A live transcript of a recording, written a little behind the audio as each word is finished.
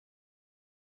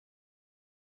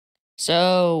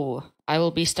So, I will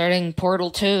be starting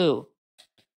Portal 2.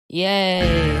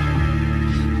 Yay.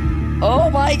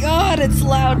 Oh my god, it's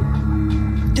loud.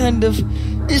 Kind of.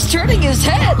 He's turning his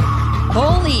head.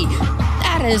 Holy,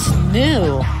 that is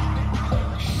new.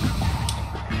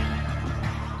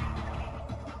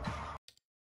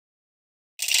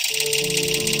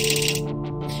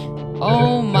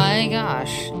 Oh my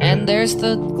gosh. And there's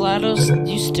the GLaDOS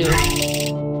used to.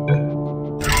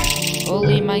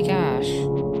 Holy my gosh.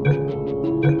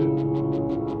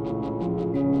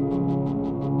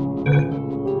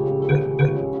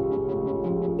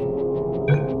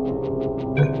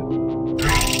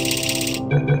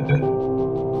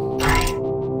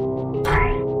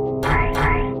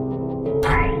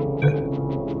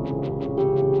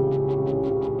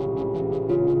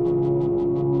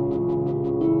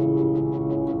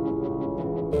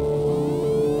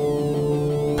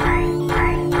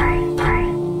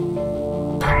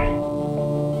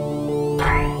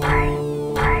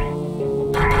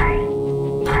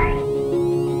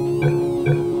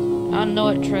 I don't know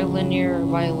what trilinear or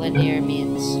bilinear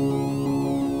means.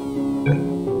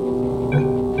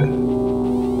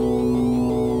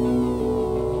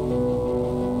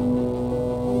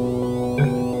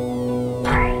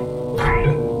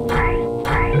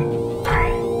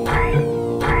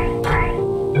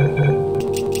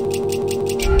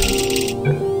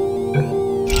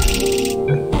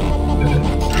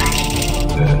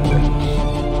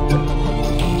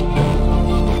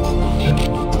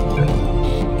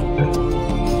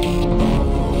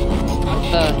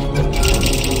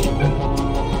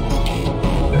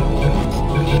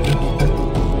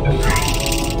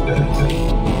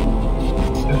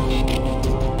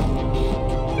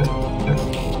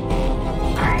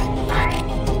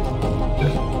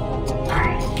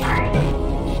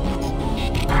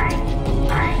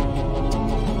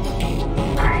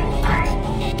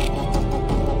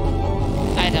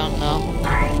 I don't know.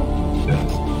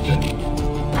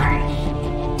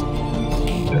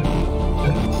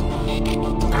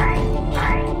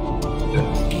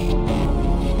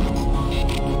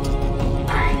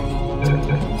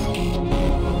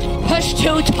 Push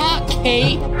to talk,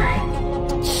 Kate.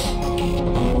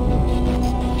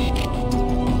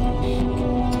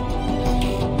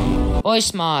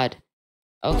 Voice mod.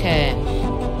 Okay.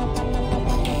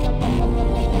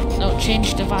 No,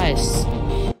 change device.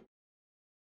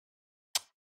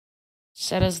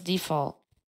 Set as default.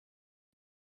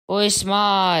 Voice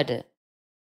mod.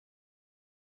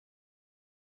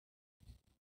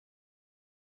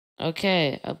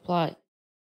 Okay, apply.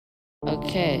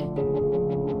 Okay.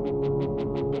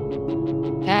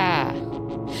 Ah.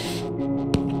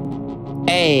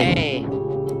 A.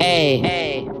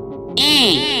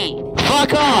 E.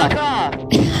 Fuck off.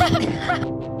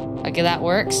 Okay, that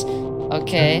works.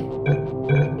 Okay.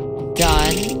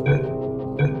 Done.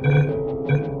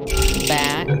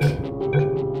 Back.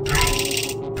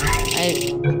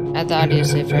 I had the audio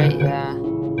saved, right? Yeah.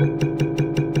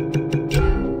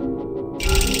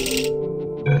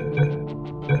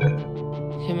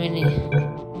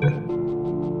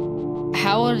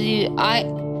 How would you... I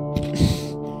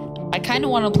kind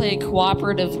of want to play a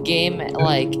cooperative game,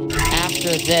 like, after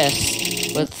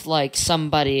this, with, like,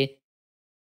 somebody.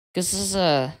 Because this is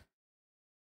a...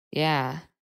 Yeah.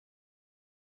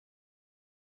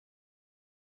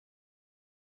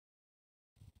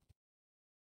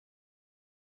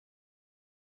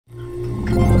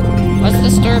 What's the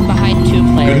story behind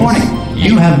 2 players? Good morning.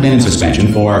 You have been in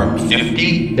suspension for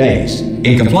 50 days.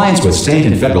 In compliance with state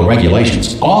and federal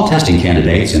regulations, all testing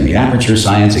candidates in the Aperture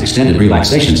Science Extended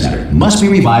Relaxation Center must be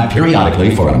revived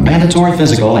periodically for a mandatory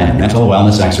physical and mental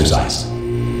wellness exercise.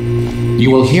 You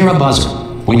will hear a buzzer.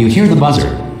 When you hear the buzzer,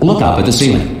 look up at the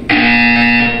ceiling.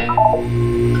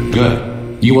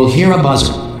 Good. You will hear a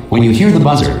buzzer. When you hear the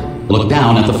buzzer, look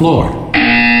down at the floor.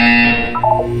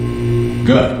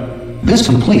 Good. This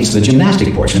completes the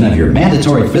gymnastic portion of your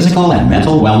mandatory physical and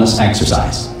mental wellness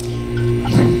exercise.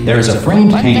 There is a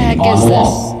framed painting on the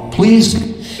wall. Please.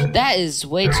 That is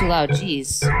way too loud,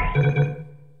 jeez.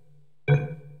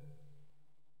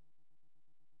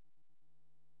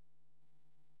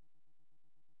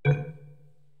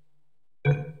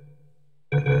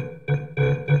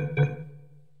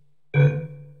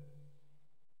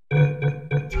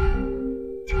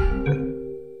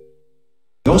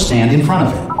 Go stand in front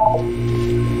of it.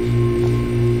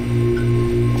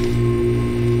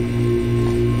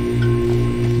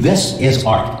 This is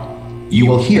art. You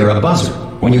will hear a buzzer.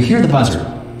 When you hear the buzzer,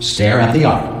 stare at the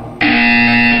art.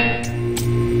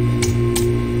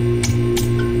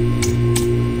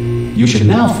 You should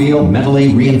now feel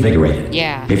mentally reinvigorated.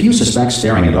 Yeah. If you suspect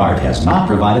staring at art has not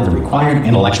provided the required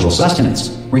intellectual sustenance,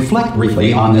 reflect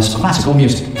briefly on this classical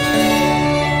music.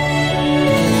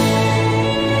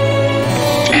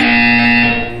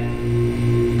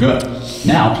 Good.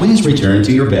 Now please return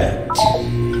to your bed.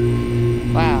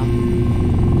 Wow.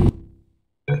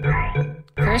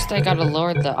 First, I gotta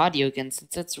lower the audio again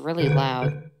since it's really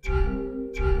loud.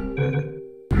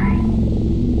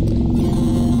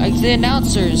 Like, the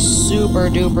announcer's super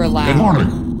duper loud. Good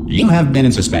morning. You have been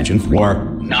in suspension for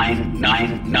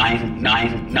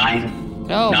 99999.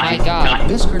 Oh my god.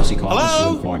 This courtesy call is to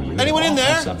Hello? inform you Anyone that in all there?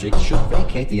 test subjects should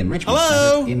vacate the enrichment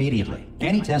Hello? center immediately.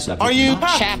 Any test subject Are you?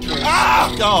 not- Chapters.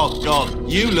 Ah! Oh God,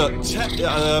 you look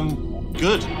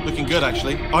good. Looking good,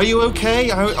 actually. Are you okay?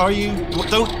 Are you?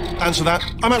 Don't answer that.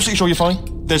 I'm absolutely sure you're fine.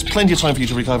 There's plenty of time for you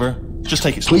to recover. Just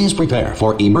take it slow. Please prepare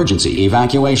for emergency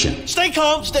evacuation. Stay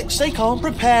calm. Stay calm.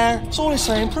 Prepare. That's all it's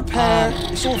saying. Prepare.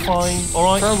 It's all fine. All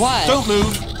right. For what? Don't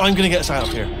move. I'm gonna get us out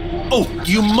of here. Oh,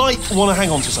 you might want to hang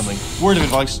on to something. Word of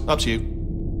advice. Up to you.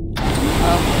 Can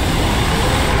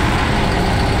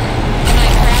I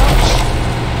crouch?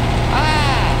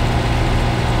 Ah!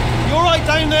 You all right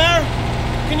down there?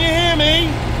 Can you hear me?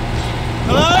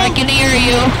 Hello? I can hear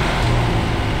you.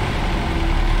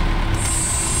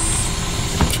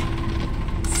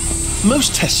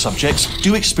 Most test subjects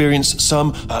do experience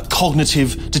some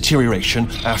cognitive deterioration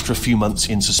after a few months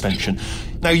in suspension.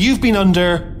 Now, you've been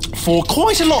under for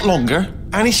quite a lot longer,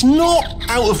 and it's not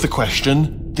out of the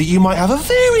question that you might have a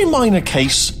very minor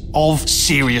case of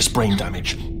serious brain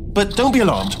damage. But don't be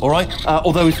alarmed, all right?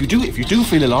 Although if you do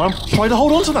feel alarmed, try to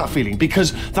hold on to that feeling,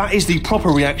 because that is the proper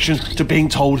reaction to being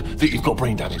told that you've got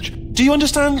brain damage. Do you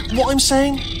understand what I'm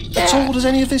saying at all? Does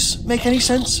any of this make any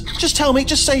sense? Just tell me.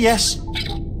 Just say yes.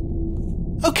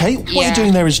 Okay, what Yeah. you're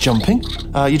doing there is jumping.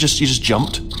 You just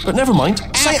jumped. But never mind.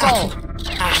 Say Apple.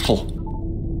 apple.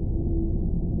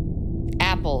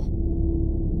 Apple.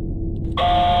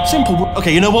 Simple.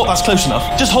 Okay, you know what? That's close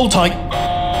enough. Just hold tight.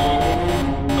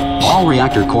 All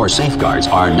reactor core safeguards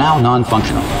are now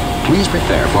non-functional. Please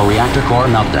prepare for reactor core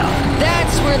meltdown.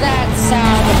 That's where that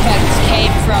sound effect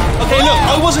came from. Okay, look,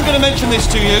 I wasn't going to mention this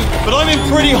to you, but I'm in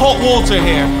pretty hot water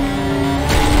here.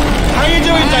 How you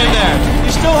doing down there?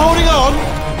 You still holding on?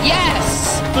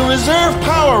 Yes! The reserve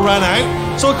power ran out,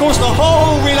 so of course the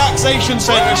whole relaxation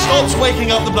centre stops waking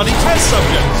up the bloody test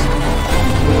subjects.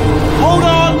 Hold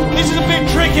on, this is a bit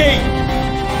tricky.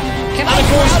 Can And I of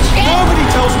course, crouch again? nobody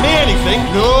tells me anything.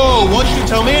 No, why should you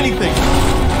tell me anything?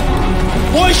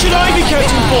 Why should I be kept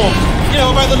informed? You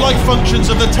know, about the life functions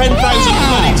of the 10,000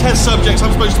 bloody test subjects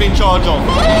I'm supposed to be in charge of.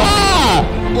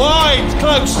 Why? It's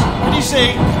close. Can you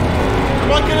see?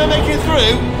 Am I gonna make it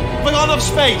through? Have I got enough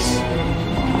space?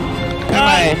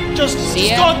 Just See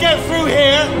ya? gotta get through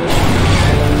here.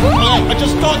 I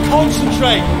just gotta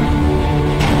concentrate.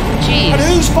 Jeez. And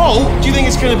whose fault do you think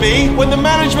it's going to be when the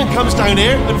management comes down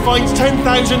here and finds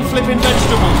 10,000 flipping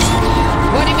vegetables?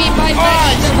 What do you mean by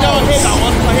Ah, vegetables? no, I hear that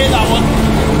one. I hear that one.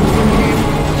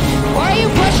 Why are you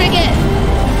pushing it?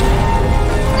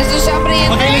 Is there somebody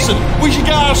in Okay, there? listen. We should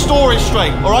get our story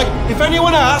straight, all right? If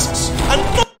anyone asks, and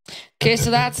Okay,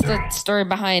 so that's the story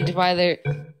behind why there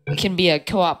can be a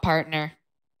co-op partner.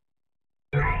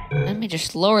 Let me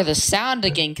just lower the sound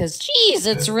again, because, geez,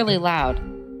 it's really loud.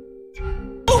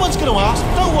 no one's going to ask,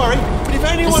 don't worry. But if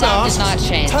anyone sound asks, did not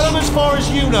change. tell them as far as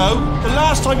you know, the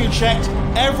last time you checked,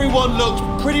 everyone looked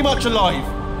pretty much alive.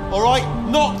 All right?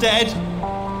 Not dead.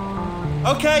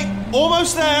 Okay,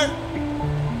 almost there.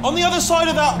 On the other side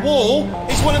of that wall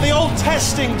is one of the old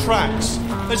testing tracks.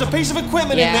 There's a piece of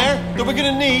equipment in Yeah. there that we're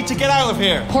going to need to get out of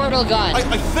here. Portal gun. I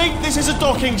think this is a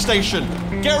docking station.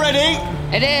 Get ready.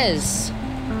 It is.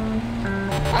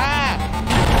 Ah!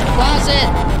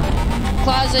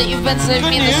 Closet, you've been saving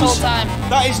Good me this whole news, time.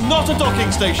 that is not a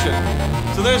docking station.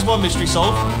 So there's one mystery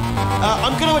solved.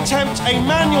 I'm going to attempt a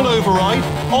manual override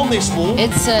on this wall.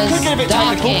 It says Could get a bit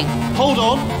docking. technical. Hold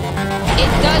on. It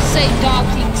does say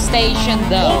docking station,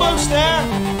 though. Almost there.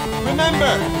 Remember,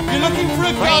 you're looking for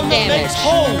a Brain gun that makes damage.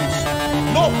 holes.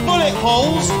 Not bullet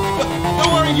holes. But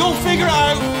don't worry, you'll figure it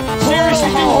out.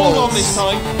 Seriously, do hold on holes. this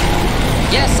time.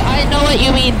 Yes, I know what you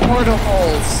mean, portal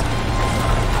holes.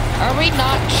 Are we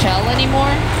not shell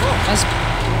anymore?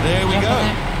 There we Jump go. in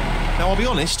there. Now, I'll be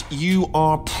honest, you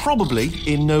are probably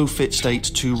in no fit state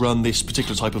to run this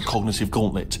particular type of cognitive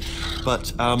gauntlet.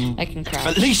 But I can crouch.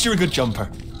 at least you're a good jumper.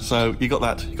 So you got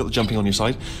that. You got the jumping on your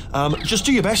side. Just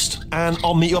do your best, and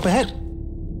I'll meet you up ahead.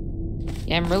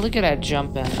 Yeah, I'm really good at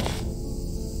jumping.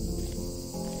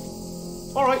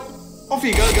 All right, off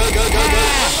you go, go, go, go, go.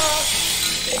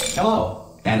 Hello,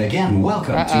 and again,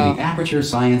 welcome to the Aperture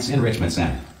Science Enrichment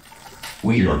Center.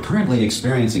 We are currently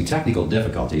experiencing technical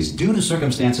difficulties due to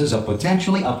circumstances of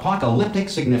potentially apocalyptic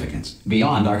significance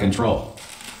beyond our control.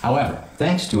 However,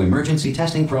 thanks to emergency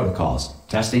testing protocols,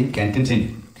 testing can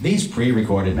continue. These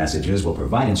pre-recorded messages will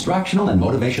provide instructional and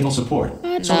motivational support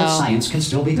so that science can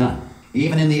still be done,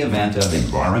 even in the event of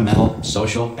environmental,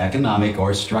 social, economic,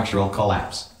 or structural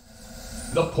collapse.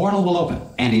 The portal will open,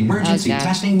 and emergency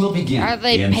testing will begin. Are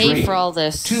they in paid 3, for all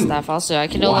this 2, stuff? Also, I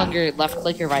can no 1. longer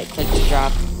left-click or right-click to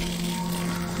drop.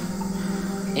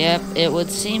 Yep, it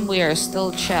would seem we are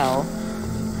still Chell.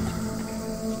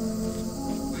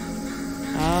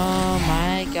 Oh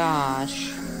my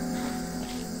gosh.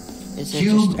 Is it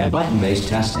Cube and button-based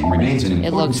testing remains an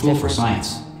important tool for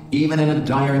science, even in a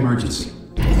dire emergency.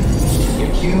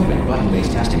 If cube and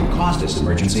button-based testing caused this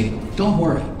emergency, don't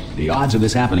worry. The odds of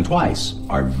this happening twice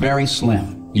are very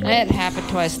slim. It happened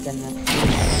twice, didn't it?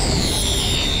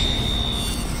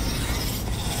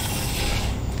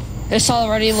 This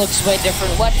already looks way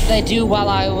different. What did I do while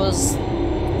I was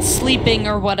sleeping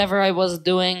or whatever I was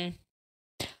doing?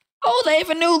 Oh, they have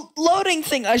a new loading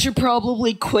thing. I should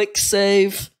probably quick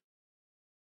save.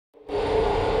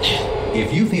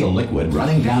 If you feel liquid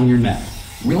running down your neck,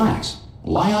 relax,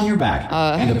 lie on your back,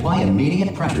 and apply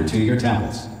immediate pressure to your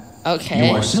temples. Okay.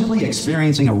 You are simply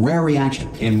experiencing a rare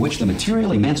reaction in which the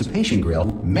material emancipation grill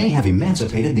may have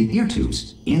emancipated the ear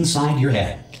tubes inside your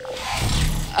head.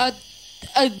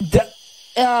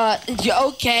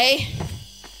 Okay.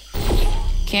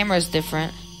 Camera's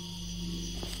different.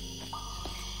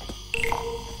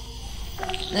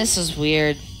 This is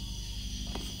weird.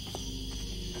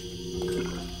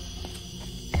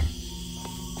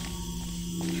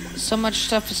 So much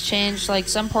stuff has changed. Like,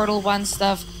 some Portal 1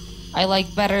 stuff I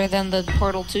like better than the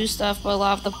Portal 2 stuff, but a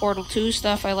lot of the Portal 2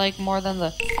 stuff I like more than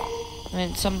the... I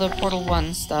mean, some of the Portal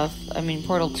 1 stuff... I mean,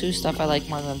 Portal 2 stuff I like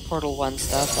more than Portal 1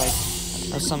 stuff. Like,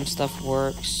 or some stuff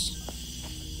works.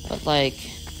 But, like...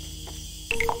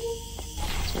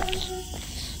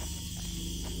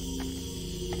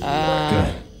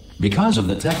 Good. Because of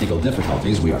the technical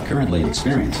difficulties we are currently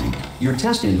experiencing, your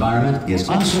test environment is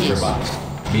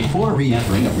unsupervised. Before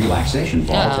re-entering a relaxation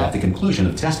vault at the conclusion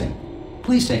of testing,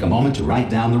 please take a moment to write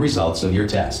down the results of your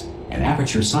test. An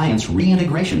Aperture Science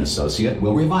Reintegration Associate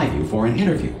will revive you for an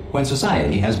interview when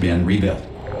society has been rebuilt.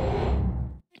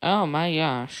 Oh my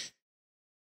gosh.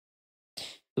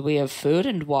 Do we have food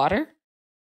and water?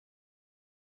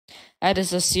 That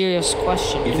is a serious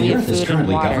question. If the Earth is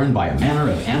currently governed by a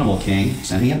manner of animal king,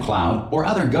 sentient cloud, or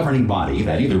other governing body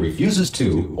that either refuses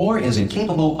to or is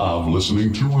incapable of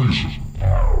listening to reason.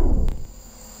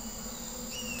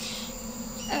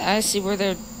 I see where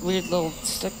their weird little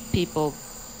stick people,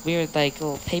 weird like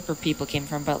little paper people came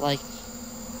from, but like,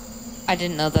 I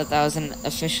didn't know that that was an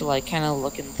official like kind of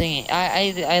looking thing.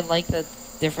 I like the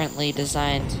differently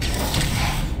designed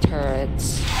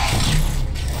turrets.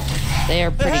 They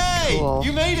are pretty cool.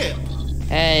 You made it!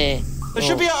 Hey. There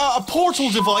should be a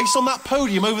portal device on that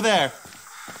podium over there.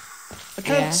 I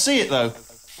can't see it though.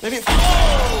 Maybe it...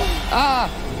 Ah!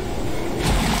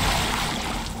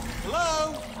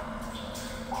 Hello?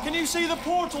 Can you see the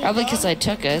portal? Probably because I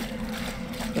took it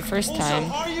the first time.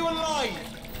 Also, are you alive?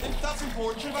 If that's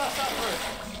important, should have asked that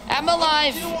first. I'm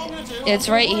alive! You know what I'm gonna do? It's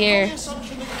right here. The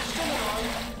assumption that you're still alive,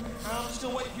 and I'm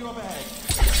still waiting for you up ahead.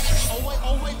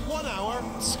 I'll wait 1 hour.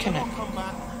 It's kind of come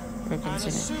back. broken, And isn't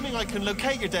it? assuming I can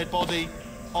locate your dead body,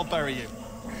 I'll bury you.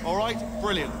 All right?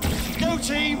 Brilliant. Go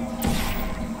team.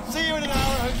 See you in an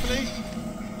hour, hopefully.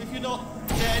 If you're not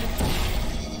dead.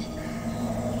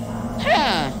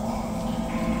 Huh.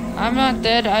 I'm not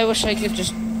dead. I wish I could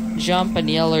just jump and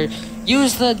yell or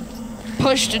use the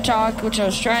push to talk, which I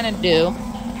was trying to do,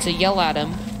 to yell at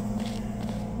him.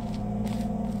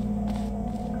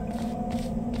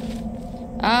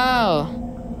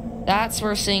 Oh, that's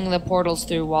where seeing the portals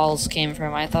through walls came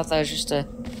from. I thought that was just a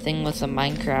thing with a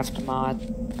Minecraft mod.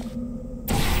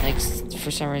 Like,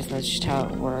 for some reason, that's just how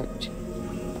it worked.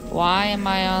 Why am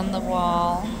I on the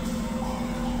wall?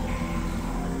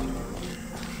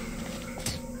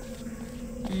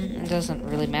 It doesn't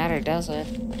really matter, does it?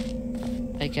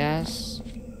 I guess.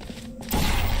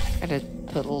 Gotta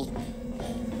put little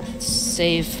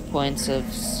save points of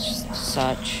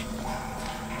such.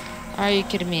 Are you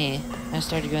kidding me? I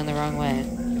started going the wrong way.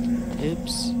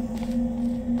 Oops.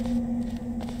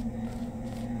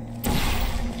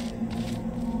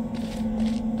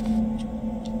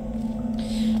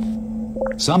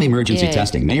 Some emergency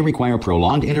testing may require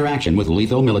prolonged interaction with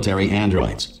lethal military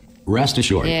androids. Rest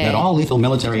assured that all lethal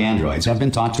military androids have been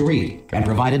taught to read and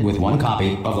provided with 1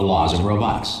 copy of the Laws of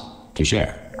Robotics to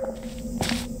share.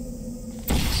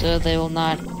 So they will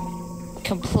not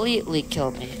completely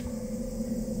kill me.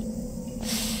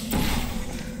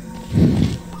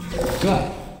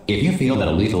 Good. If you feel that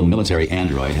a lethal military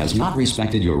android has not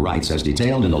respected your rights as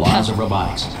detailed in the laws of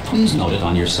robotics, please note it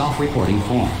on your self-reporting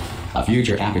form. A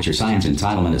future Aperture Science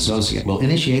Entitlement Associate will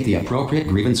initiate the appropriate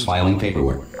grievance filing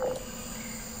paperwork.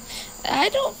 I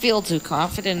don't feel too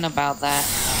confident about that.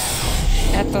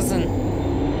 That doesn't...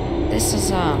 This is,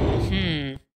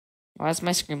 Why is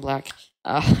my screen black?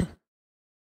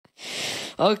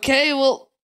 Okay, well,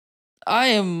 I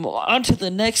am on to the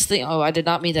next thing. Oh, I did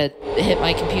not mean to hit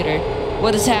my computer.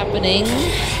 What is happening?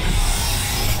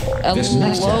 This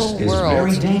next test is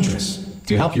very dangerous.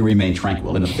 To help you remain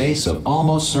tranquil in the face of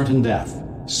almost certain death,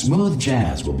 smooth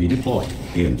jazz will be deployed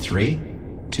in 3,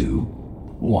 2,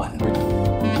 1.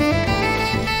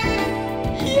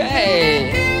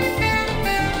 Yay!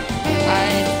 I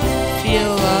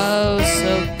feel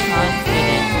so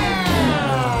confident.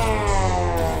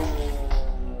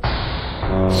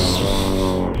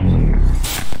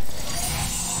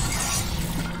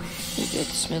 We get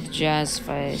smooth jazz if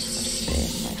I say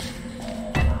my...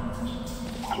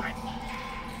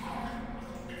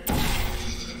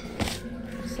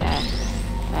 What's that?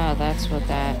 Oh, that's what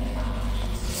that...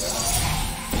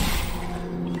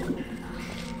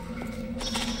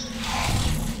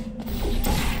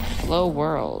 Hello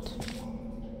world.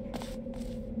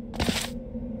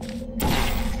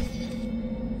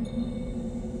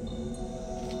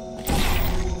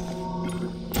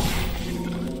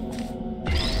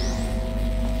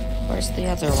 Where's the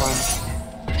other one?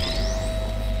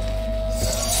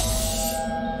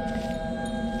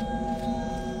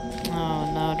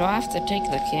 Oh no, do I have to take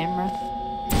the camera?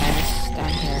 It's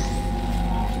down here.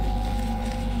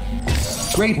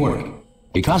 Great work.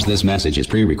 Because this message is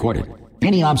pre-recorded,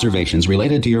 any observations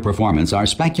related to your performance are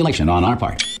speculation on our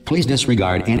part. Please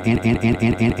disregard any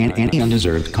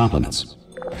undeserved compliments.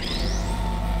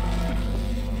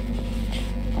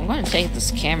 I'm going to take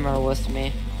this camera with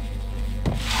me.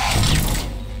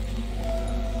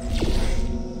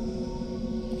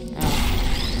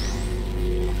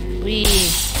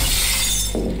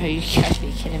 Are you gotta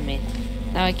be kidding me?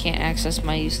 Now I can't access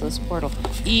my useless portal.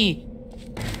 E!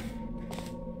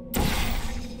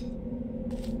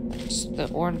 It's the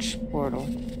orange portal.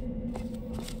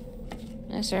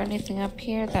 Is there anything up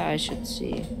here that I should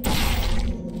see?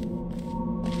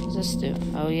 What does this do?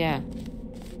 Oh yeah.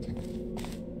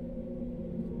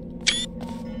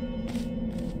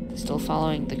 Still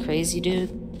following the crazy dude?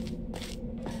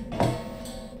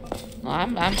 Well,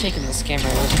 I'm taking this camera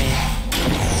with me.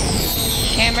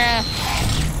 Camera!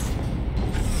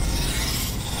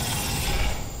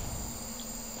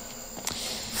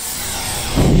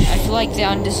 I feel like the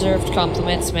undeserved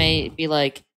compliments may be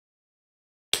like,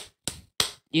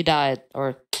 you died,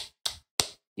 or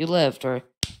you lived, or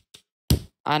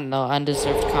I don't know,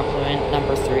 undeserved compliment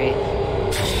number 3.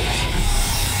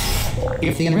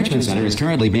 If the Enrichment Center is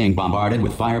currently being bombarded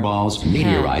with fireballs,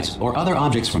 meteorites, or other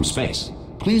objects from space,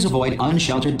 please avoid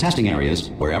unsheltered testing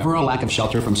areas wherever a lack of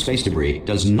shelter from space debris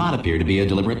does not appear to be a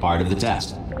deliberate part of the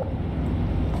test.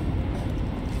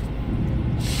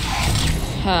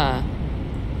 Huh.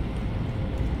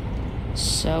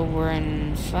 So we're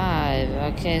in 5.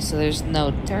 Okay, so there's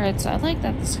no turrets. I like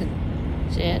that this can...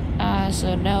 Shit.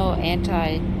 So no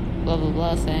anti blah blah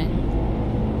blah thing.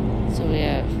 So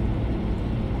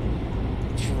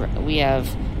we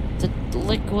have the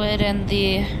liquid and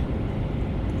the...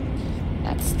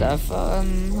 that stuff,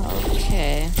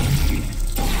 okay.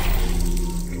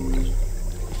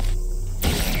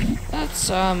 That's,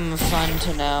 fun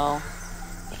to know.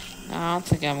 I don't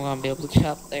think I'm gonna be able to get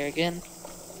up there again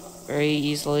very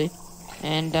easily.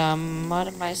 And, what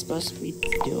am I supposed to be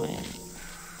doing?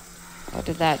 What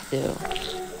did that do?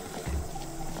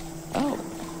 Oh.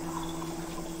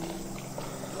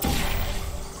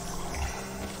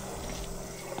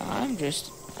 I'm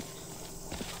just...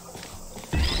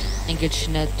 I think it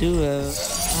should not do it,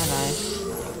 aren't I?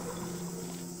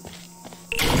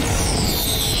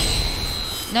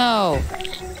 No!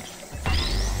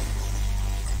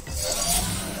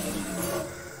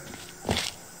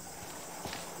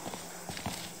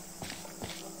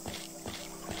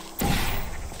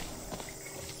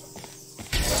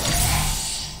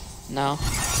 No.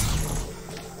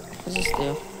 What does this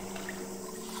do?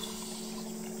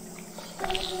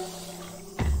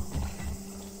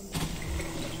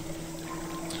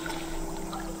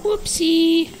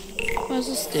 Whoopsie! What does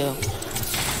this do?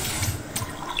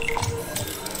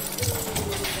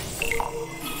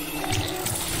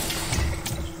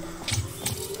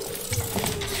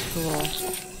 Cool.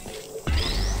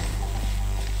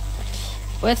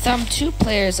 With 2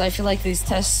 players, I feel like these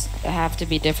tests have to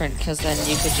be different because then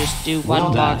you could just do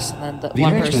one box and then the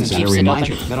one person keeps it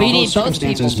open. That although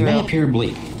circumstances may appear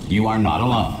bleak, you are not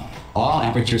alone. All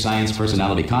Aperture Science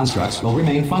personality constructs will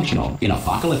remain functional in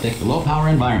apocalyptic, low-power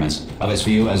environments of as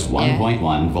few as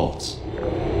 1.1 volts.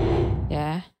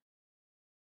 Yeah.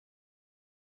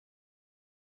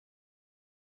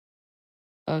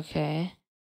 Okay.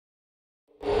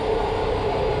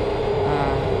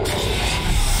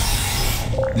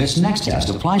 This next test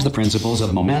applies the principles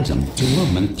of momentum to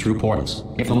movement through portals.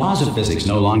 If the laws of physics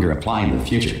no longer apply in the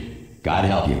future, God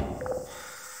help you.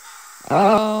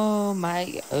 Oh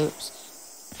my... Oops.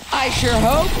 I sure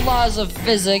hope laws of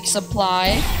physics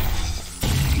apply.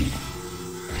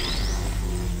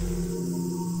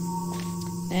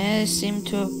 They seem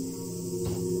to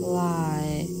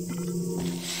apply.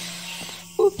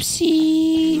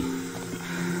 Oopsie.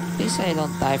 At least I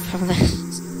don't die from this.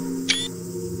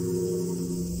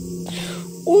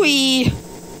 Wee!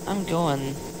 I'm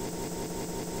going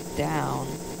down.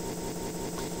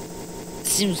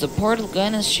 Seems the portal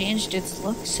gun has changed its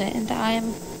looks, and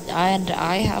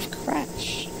I have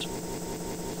crashed.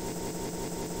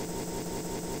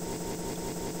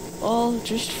 All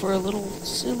just for a little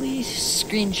silly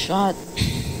screenshot.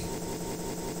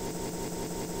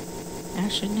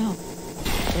 Actually, no.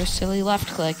 For a silly left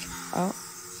click. Oh.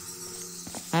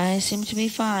 I seem to be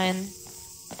fine.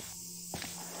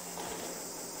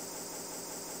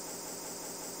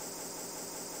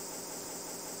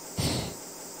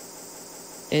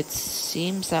 It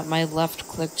seems that my left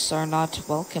clicks are not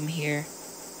welcome here.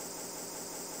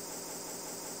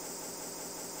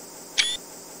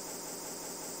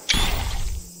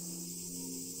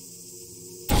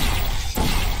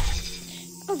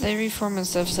 Oh, they reform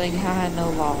instead of saying, haha,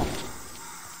 no lol.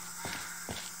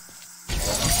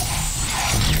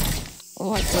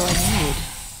 What do I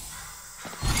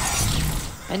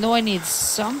need? I know I need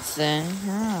something.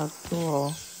 Ah,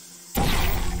 cool.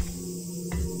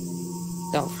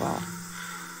 Don't fall.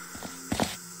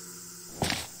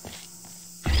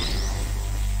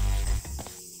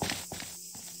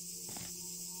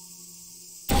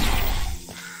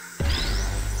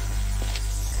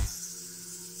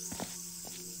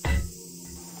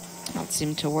 That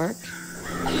seemed to work.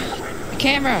 The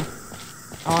camera!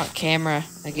 I want camera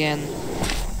again.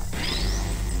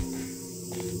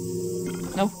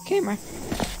 No, camera.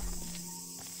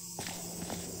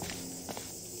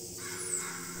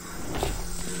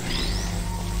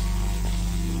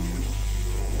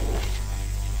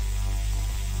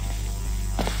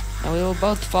 We will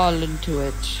both fall into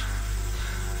it.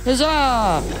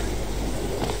 Huzzah!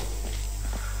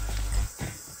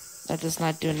 That does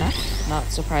not do enough.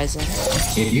 Not surprising.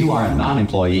 If you are a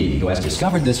non-employee who has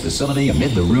discovered this facility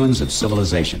amid the ruins of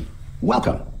civilization,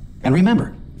 welcome. And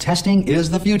remember, testing is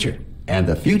the future. And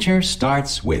the future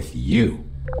starts with you.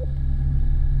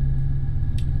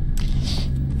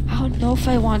 I don't know if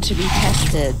I want to be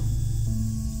tested.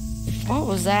 What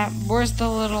was that? Where's the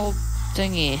little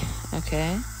thingy?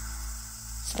 Okay.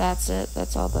 So that's it.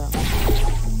 That's all done.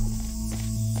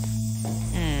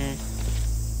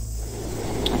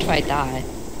 What if I die?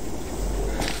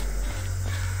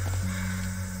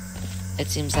 It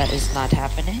seems that is not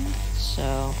happening,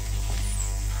 so...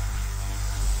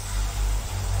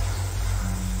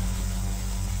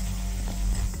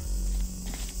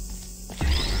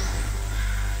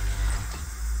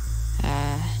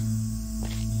 I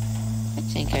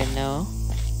think I know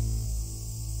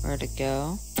where to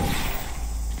go.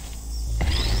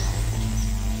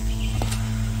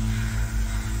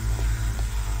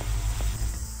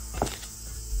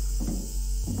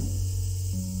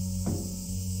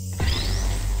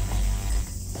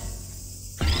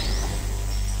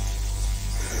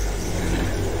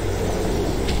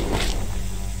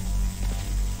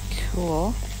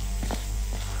 Cool.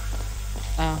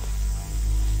 Oh.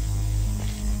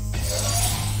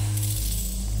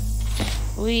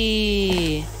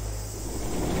 Wee.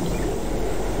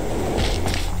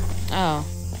 Oh.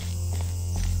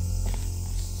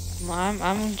 Well,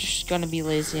 I'm just gonna be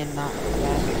lazy and not move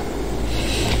that.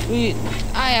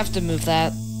 I have to move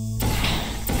that.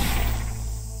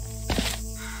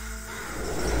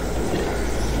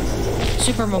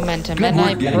 Super momentum, Good and work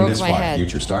I getting broke this my far, head.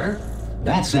 future starter.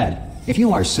 That said, if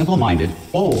you are simple-minded,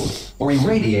 old, or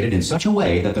irradiated in such a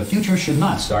way that the future should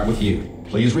not start with you,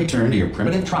 please return to your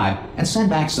primitive tribe and send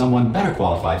back someone better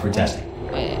qualified for testing.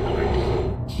 Wait.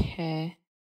 Okay.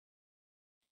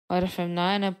 What if I'm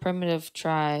not in a primitive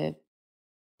tribe?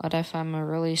 What if I'm a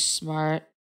really smart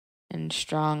and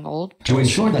strong old person? To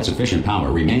ensure that sufficient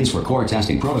power remains for core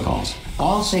testing protocols,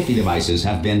 all safety devices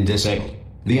have been disabled.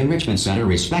 The Enrichment Center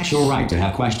respects your right to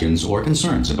have questions or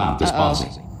concerns about this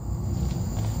policy.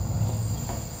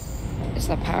 Is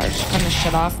the power just gonna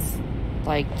shut off,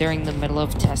 like, during the middle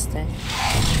of testing?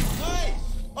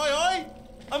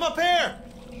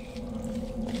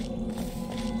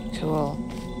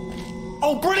 Cool.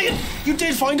 Oh, brilliant! You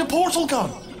did find a portal gun!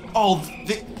 Oh,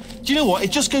 do you know what?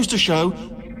 It just goes to show,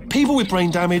 people with brain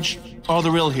damage are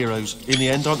the real heroes in the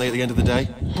end, aren't they, at the end of the day?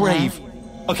 Brave.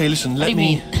 Okay, listen, let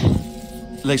me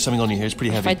lay something on you here. It's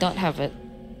pretty heavy. If I don't have it.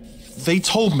 They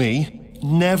told me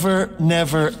never,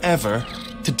 never, ever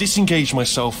to disengage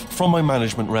myself from my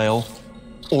management rail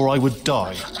or I would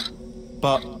die.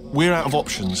 But we're out of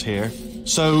options here,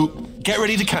 so get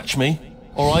ready to catch me,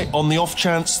 all right, on the off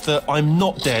chance that I'm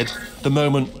not dead the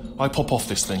moment I pop off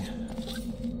this thing.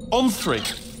 On 3.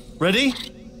 Ready?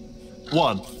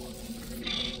 1,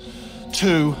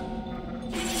 2,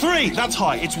 3. That's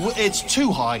high. It's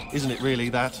too high, isn't it, really,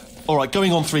 that? All right,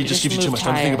 going on 3 just gives you too much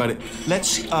time to think about it.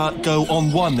 Let's go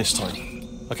on 1 this time.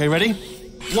 Okay, ready?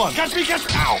 1. Catch me, catch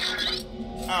me!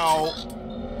 Ow!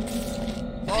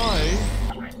 Ow.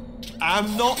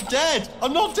 I'm not dead.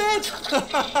 I'm not dead.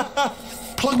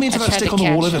 Plug me into that stick on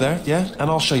the wall over there, yeah? And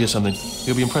I'll show you something.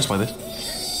 You'll be impressed by this.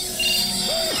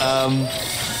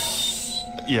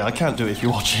 Yeah, I can't do it if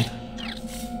you're watching.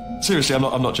 Seriously, I'm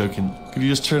not joking. Could you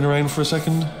just turn around for a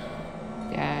second?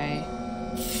 Yay.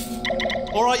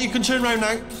 All right, you can turn around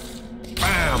now.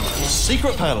 Bam!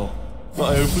 Secret panel.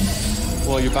 Not open.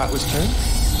 While your back was turned.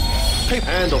 Hey,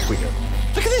 and off we go.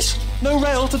 Look at this. No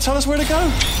rail to tell us where to go.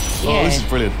 Yeah. Oh, this is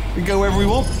brilliant. We can go wherever we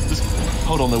want. Just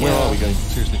hold on there. Where are we going?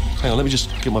 Seriously. Hang on. Let me just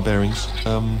get my bearings.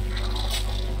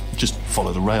 Just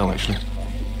follow the rail, actually.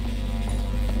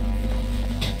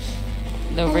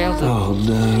 No rail. Oh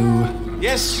no.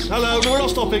 Yes. Hello. No, we're not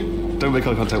stopping. Don't make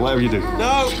eye contact. Whatever you do.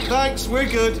 No. Thanks. We're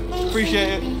good.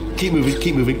 Appreciate it. Keep moving.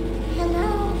 Keep moving.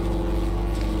 Hello.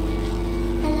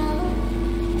 Hello.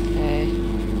 Okay.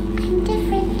 I'm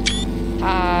different.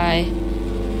 Hi.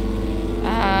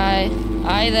 Hi.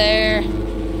 Hi there.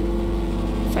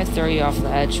 If I throw you off the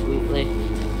edge, Wheatley,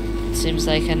 it seems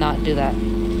I cannot do that.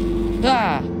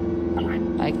 Ah!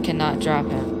 I cannot drop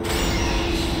him.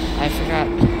 I forgot.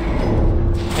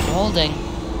 I've been holding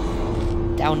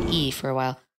down E for a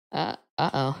while.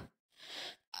 Uh-oh.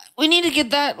 We need to get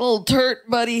that little turret,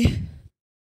 buddy.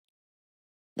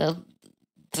 The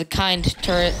kind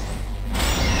turret.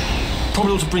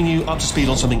 Probably ought to bring you up to speed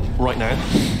on something right now.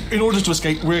 In order to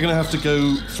escape, we're going to have to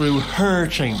go through her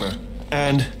chamber.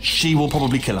 And she will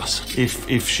probably kill us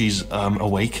if she's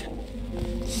awake.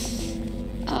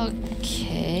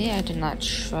 Okay, I do not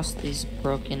trust these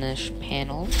brokenish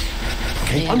panels.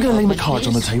 Okay, I'm going to lay my cards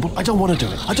on the table. I don't want to do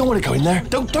it. I don't want to go in there.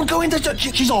 Don't go in there.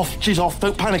 She's off. She's off.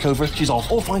 Don't panic over it. She's off.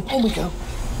 All fine. On we go.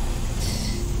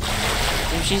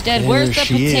 If she's dead, where's the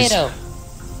potato?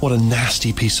 What a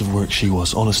nasty piece of work she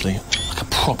was, honestly. Like a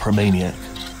proper maniac.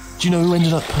 Do you know who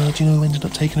ended up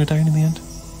taking her down in the end?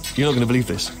 You're not going to believe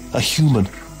this. A human.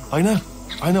 I know.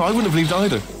 I wouldn't have believed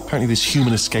either. Apparently this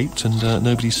human escaped and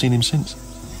nobody's seen him since.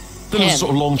 Then there's a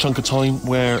sort of long chunk of time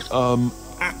where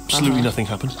absolutely nothing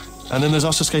happened. And then there's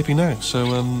us escaping now.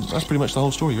 So that's pretty much the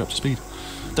whole story. You're up to speed.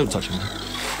 Don't touch him.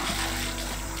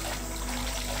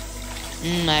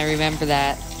 I remember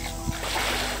that.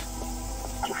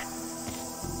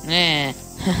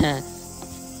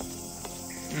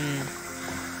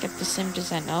 Get the same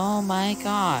design. Oh my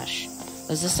gosh.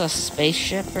 Is this a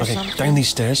spaceship or something? Down these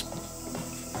stairs.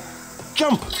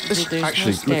 Jump!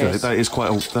 Actually, look at it.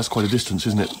 That's quite a distance,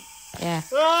 isn't it? Yeah.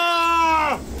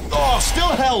 Ah! Oh, still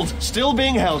held. Still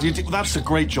being held. That's a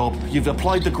great job. You've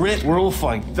applied the grit. We're all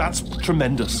fine. That's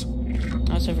tremendous.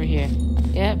 What's over here?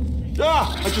 Yep.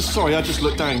 Ah! I just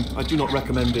looked down. I do not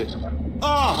recommend it.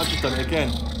 Ah! I've just done it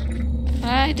again.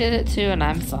 I did it too, and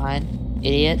I'm fine.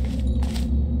 Idiot.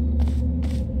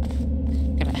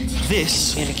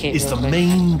 This is the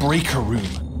main breaker room.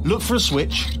 Look for a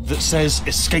switch that says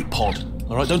escape pod.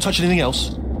 All right, don't touch anything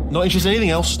else. Not interested in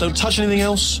anything else. Don't touch anything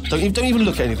else. Don't even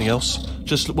look at anything else.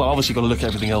 Just, well, obviously you've got to look at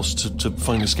everything else to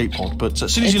find escape pod. But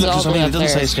as soon as you look at something that doesn't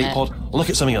say escape pod, look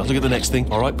at something else. Look at the next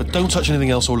thing. All right, but don't touch anything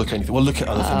else or look at anything. Well, look at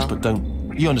other things, but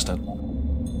don't. You understand?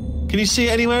 Can you see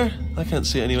it anywhere? I can't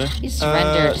see it anywhere. He's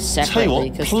rendered separately.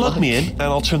 Tell you what, plug me in and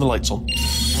I'll turn the lights on.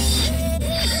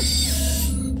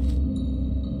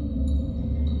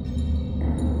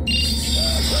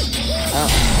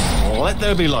 Let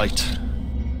there be light.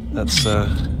 That's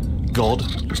God.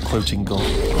 Just quoting God.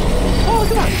 Oh,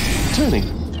 look at that. Turning.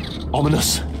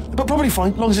 Ominous. But probably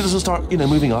fine, as long as it doesn't start,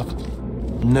 moving up.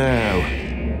 Now.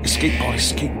 Escape pod.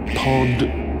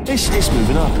 It's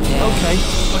moving up. Yeah.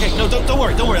 Okay, no, don't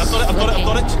worry. I've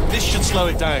got it. This should slow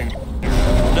it down.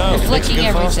 No, it's flicking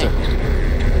everything.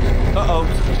 Uh-oh.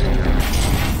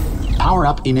 Power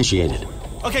up initiated.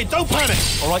 Okay, don't panic.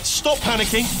 All right, stop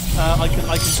panicking. I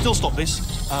can still stop this.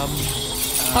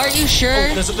 Are you sure?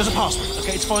 Oh, there's a password.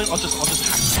 Okay, it's fine. I'll just hack it.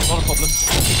 Not a problem.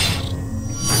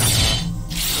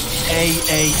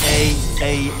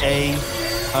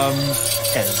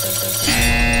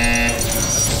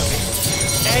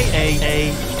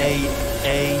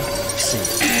 C.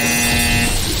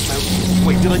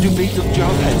 Wait, did I do B? Do you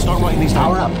have a pen? Start writing these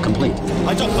down. Power up, complete.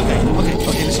 I don't. Okay,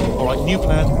 listen. All right, new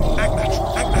plan. Act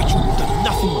natural. You've done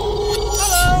nothing wrong.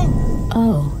 Hello!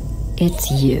 Oh,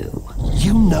 it's you.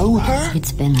 You know her?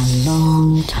 It's been a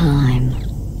long time.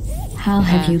 How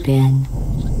have you been?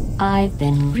 I've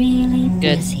been really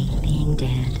busy being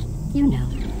dead. You know,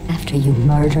 after you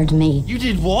murdered me. You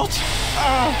did what?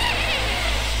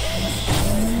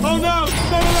 Oh no! No!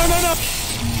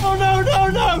 Oh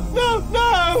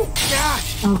no! Yeah.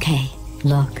 Okay,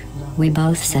 look, we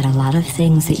both said a lot of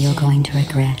things that you're going to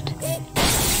regret.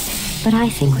 But I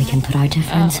think we can put our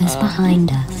differences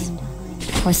behind us.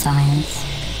 For science,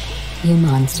 you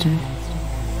monster.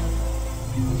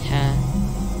 Yeah.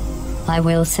 I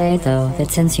will say, though,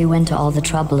 that since you went to all the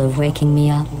trouble of waking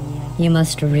me up, you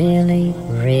must really,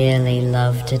 really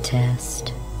love to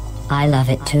test. I love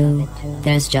it too.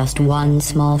 There's just one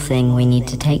small thing we need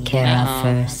to take care of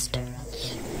first.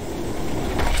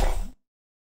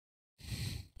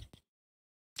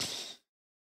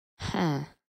 Huh.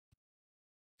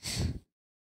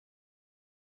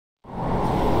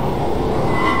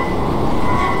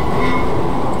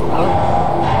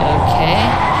 Okay.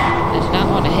 I do not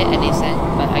want to hit anything,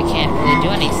 but I can't really do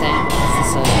anything. This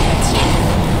is a cutscene.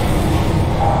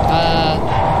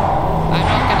 I'm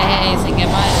not gonna hit anything, am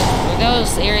I? Were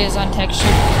those areas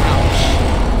untextured? Ouch.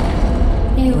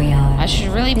 Here we are. I should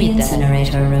really the be dead.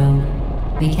 incinerator room.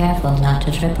 Be careful not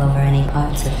to trip over any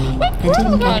parts of me that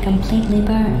didn't get completely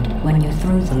burned when you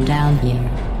threw them down here.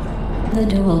 The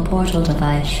dual portal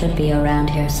device should be around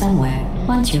here somewhere.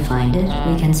 Once you find it,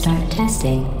 we can start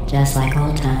testing, just like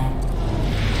old times.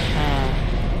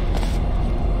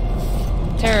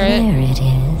 Turret. There it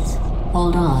is.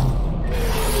 Hold on.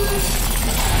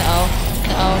 No,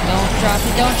 don't drop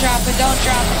it,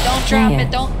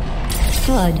 don't.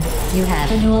 Good. You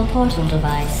have a dual portal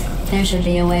device. There should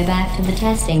be a way back to the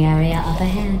testing area up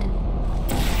ahead.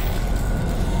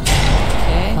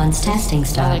 Okay. Once testing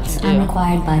starts, do. I'm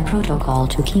required by protocol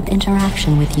to keep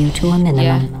interaction with you to a minimum.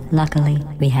 Yeah. Luckily,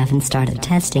 we haven't started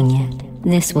testing yet.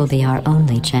 This will be our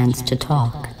only chance to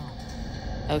talk.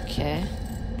 Okay.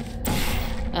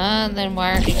 And then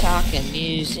why aren't you talking?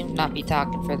 You seem to not be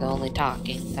talking for the only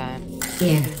talking time.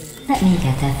 Here, let me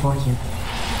get that for you.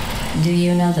 Do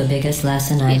you know the biggest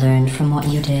lesson I learned from what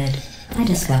you did? I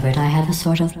discovered I have a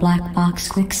sort of black box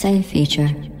quick save feature.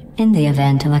 In the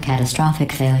event of a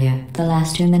catastrophic failure, the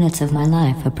last 2 minutes of my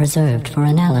life are preserved for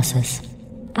analysis.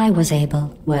 I was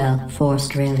able, well,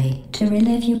 forced really, to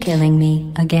relive you killing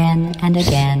me again and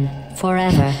again,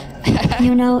 forever.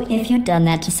 You know, if you'd done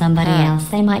that to somebody else,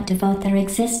 they might devote their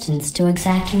existence to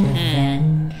exacting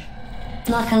revenge.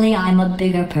 Luckily, I'm a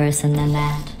bigger person than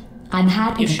that. I'm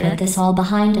happy to put this all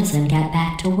behind us and get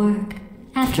back to work.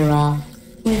 After all,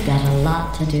 we've got a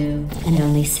lot to do, and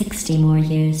only 60 more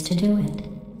years to do it.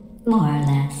 More or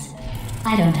less.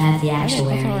 I don't have the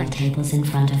actuarial tables in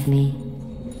front of me.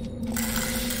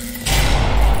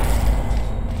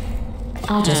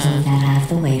 I'll just move that out of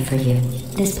the way for you.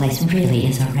 This place really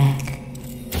is a wreck.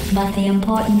 But the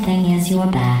important thing is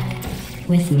you're back.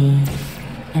 With me.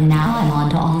 And now I'm on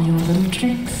to all your little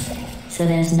tricks. So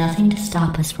there's nothing to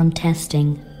stop us from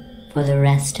testing for the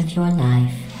rest of your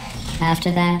life.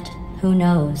 After that, who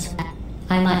knows?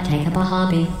 I might take up a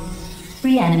hobby.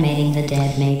 Reanimating the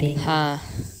dead, maybe.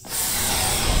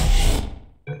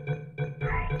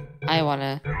 I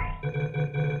wanna...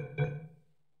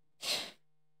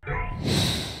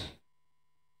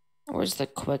 Where's the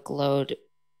quick load?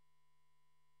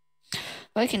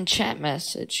 Like in chat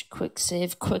message, quick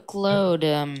save, quick load,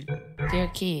 dear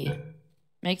key.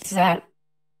 Make that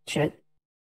F7.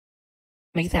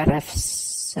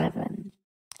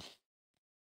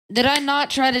 Did I not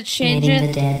try to change Reanimating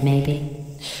it? the dead,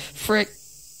 maybe. Frick.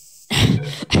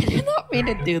 I did not mean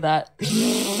to do that.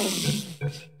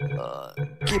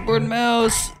 Keyboard,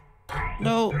 mouse.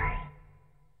 No.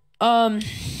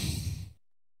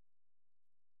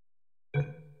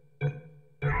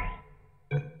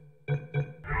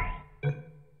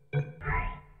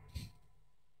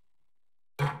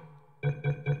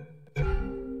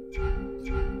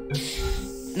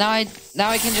 Now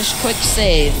I can just quick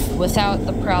save without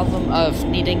the problem of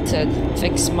needing to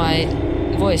fix my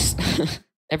voice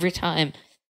every time.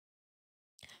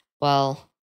 Well,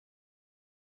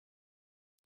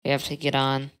 we have to get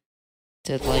on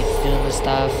to like doing the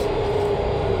stuff.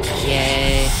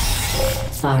 Yay.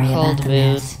 Sorry Cold about the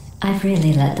mood. mess. I've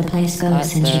really let the place go What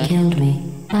since the- you killed me.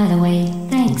 By the way,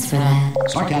 thanks for that.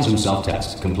 Sarcasm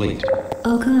self-test complete.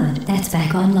 Oh good, that's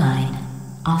back online.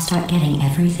 I'll start getting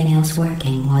everything else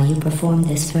working while you perform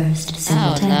this first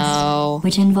simple test, no.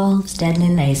 which involves deadly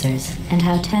lasers and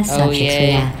how test subjects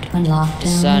yay. react when locked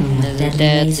down Sun with is a deadly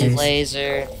deadly lasers.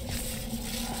 laser.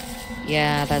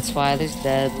 Yeah, that's why there's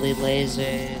deadly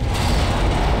lasers.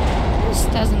 This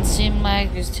doesn't seem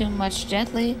like there's too much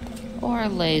deadly or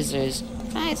lasers.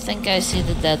 I think I see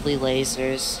the deadly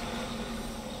lasers.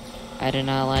 I do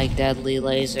not like deadly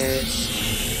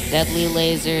lasers. Deadly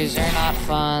lasers are not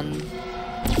fun.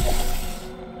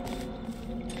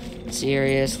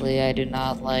 Seriously, I do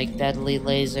not like deadly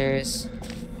lasers.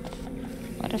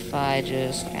 What if I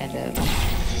just kind of...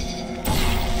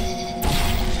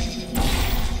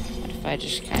 What if I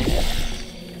just kind of...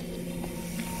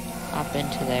 hop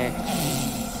into there?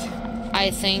 I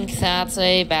think that's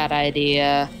a bad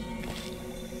idea.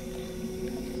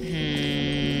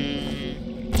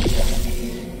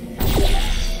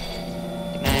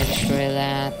 Can I destroy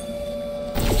that?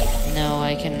 No,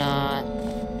 I cannot.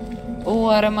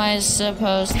 What am I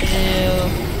supposed to do?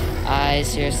 I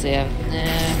seriously have...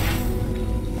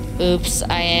 Oops,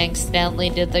 I accidentally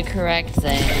did the correct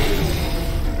thing.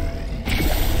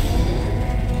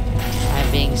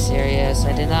 I'm being serious.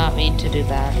 I did not mean to do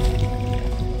that.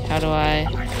 How do I...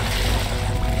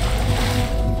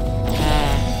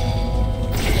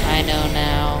 I know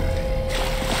now.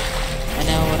 I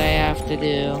know what I have to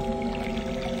do.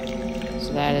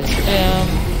 So that is boom.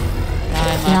 Now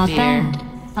I'm Not up here. bad.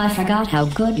 I forgot how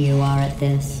good you are at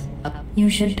this. You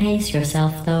should pace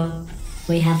yourself, though.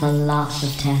 We have a lot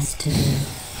of tests to do.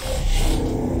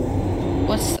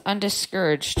 What's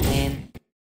undiscouraged mean?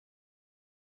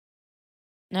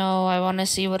 No, I want to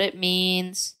see what it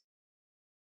means.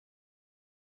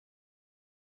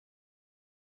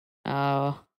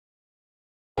 Oh.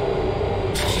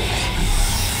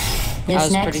 I This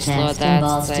was pretty next slow at test that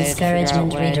involves since I had to figure out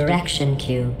discouragement what I had to do. redirection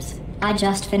cubes. I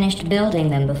just finished building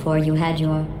them before you had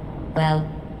your, well,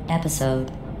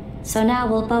 episode. So now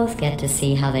we'll both get to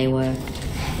see how they work.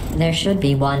 There should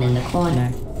be one in the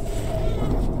corner.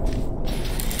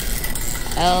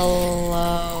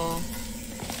 Hello.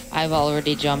 I've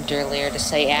already jumped earlier to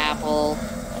say apple.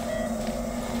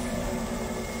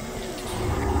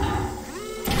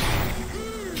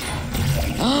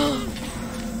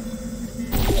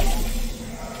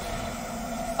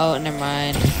 Oh, never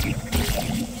mind.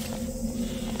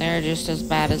 They're just as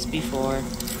bad as before.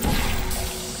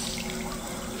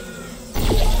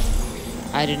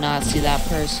 I do not see that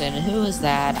person. Who is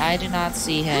that? I do not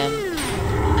see him.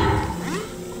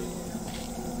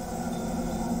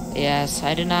 Yes,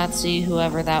 I do not see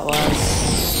whoever that was.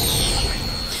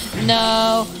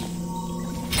 No!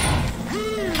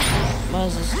 What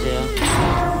does this do?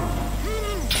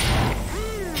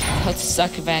 Let's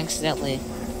suck if I accidentally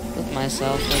with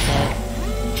myself with it.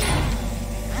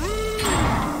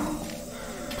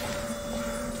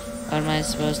 What am I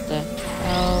supposed to...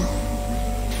 Oh.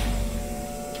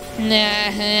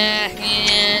 Nah,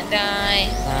 can't die.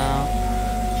 No.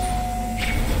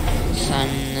 Sun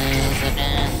is a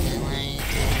deadly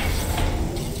laser.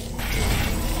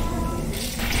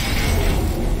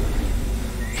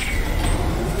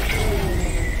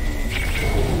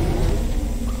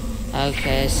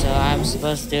 Okay, so I'm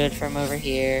supposed to do it from over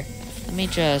here. Let me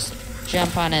just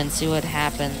jump on it and see what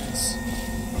happens.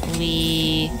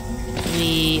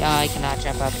 Oh, I cannot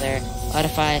jump up there. What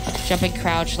if I jump and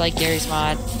crouch like Gary's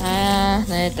mod?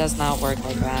 It does not work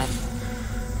like that.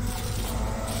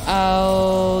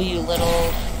 Oh, you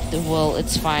little... Well,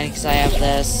 it's fine because I have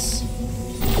this.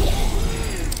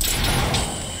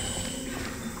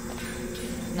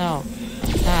 No.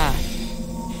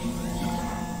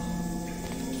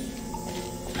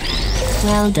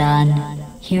 Well done.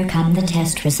 Here come the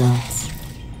test results.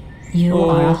 You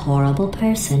are a horrible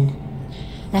person.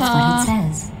 That's what it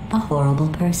says. A horrible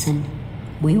person.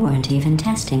 We weren't even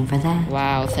testing for that.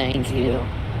 Wow, thank you.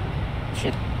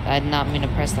 Shit, I did not mean to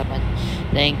press that button.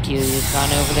 Thank you. You've gone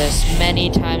over this many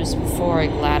times before,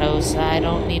 GLaDOS. I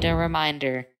don't need a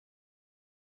reminder.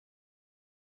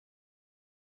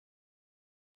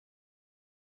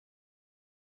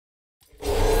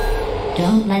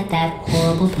 Don't let that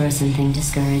horrible person thing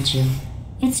discourage you.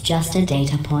 It's just a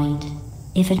data point.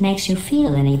 If it makes you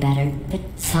feel any better, but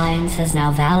science has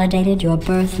now validated your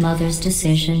birth mother's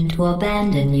decision to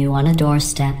abandon you on a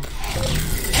doorstep.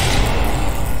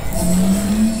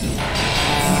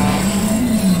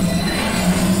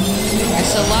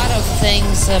 There's a lot of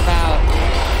things about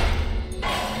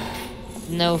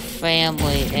no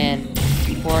family in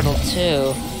Portal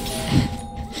 2.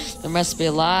 There must be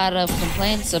a lot of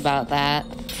complaints about that.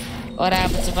 What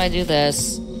happens if I do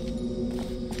this?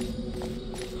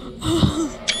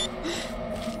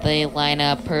 they line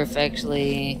up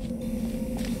perfectly.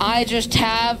 I just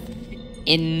have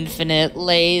infinite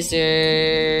lasers.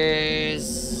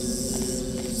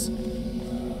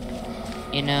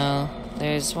 You know,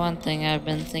 there's one thing I've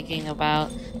been thinking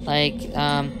about, like,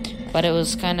 but it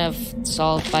was kind of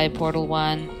solved by Portal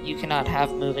 1. You cannot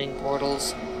have moving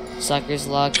portals. Sucker's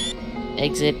luck.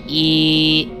 Exit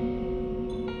E.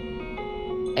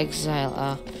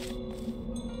 Exile,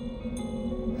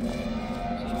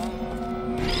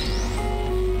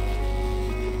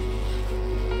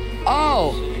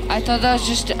 Oh! I thought that was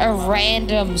just a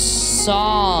random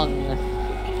song.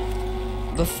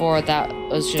 Before that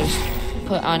was just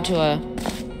put onto a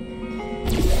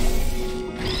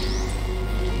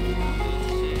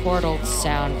portal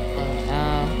sound thing.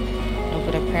 No,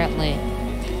 but apparently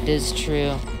it is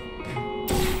true.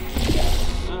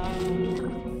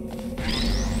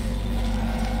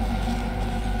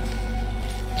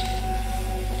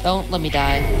 Don't let me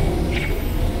die.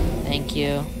 Thank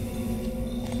you.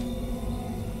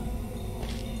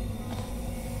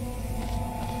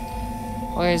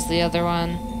 Where's the other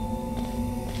one?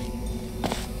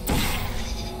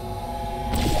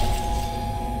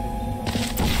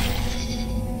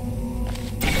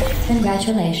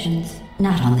 Congratulations.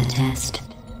 Not on the test.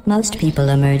 Most people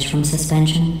emerge from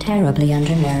suspension terribly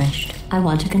undernourished. I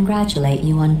want to congratulate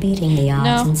you on beating the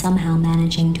odds and somehow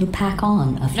managing to pack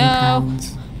on a few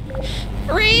pounds.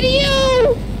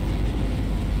 Radio!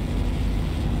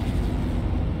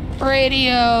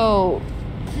 Radio!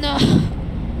 No.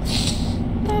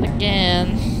 Not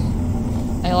again.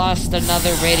 I lost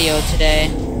another radio today.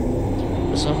 It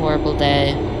was a horrible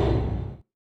day.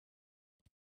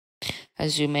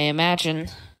 As you may imagine.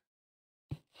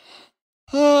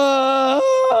 There's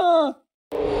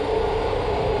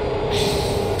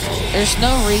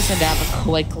no reason to have a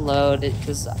quick load,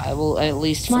 because I will, at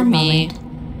least for me.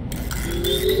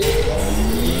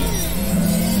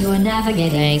 You are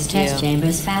navigating these test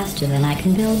chambers faster than I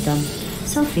can build them,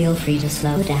 so feel free to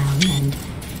slow down and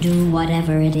do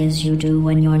whatever it is you do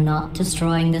when you're not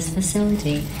destroying this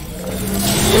facility.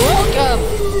 You're welcome!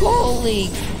 Holy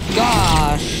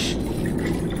gosh!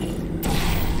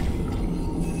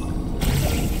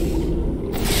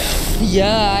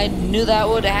 Yeah, I knew that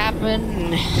would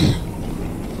happen.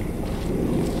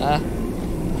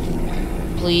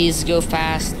 Please go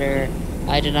faster.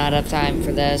 I do not have time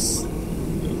for this.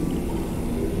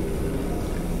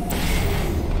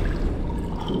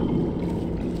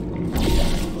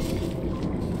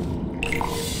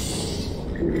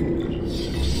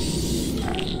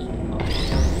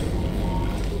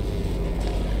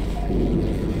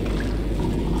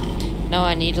 No,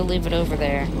 I need to leave it over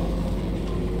there.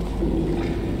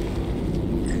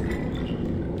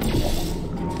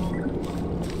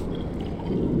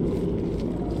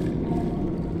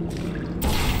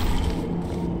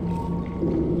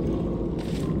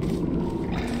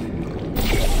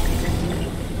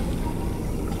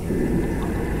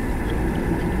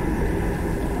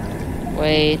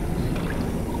 Wait.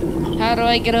 How do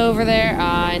I get over there?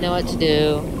 I know what to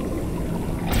do.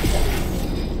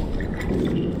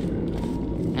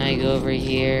 I go over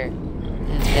here,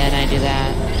 and then I do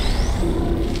that.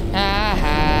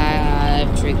 Haha,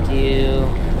 I've tricked you.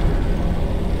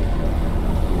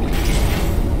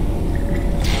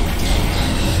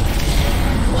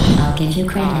 I'll give you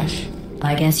credit. Gosh.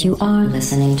 I guess you are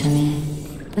listening to me.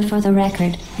 But for the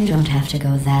record, you don't have to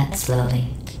go that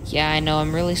slowly. Yeah, I know,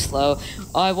 I'm really slow.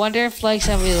 Oh, I wonder if, like,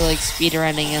 somebody, like,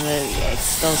 speedrunning and it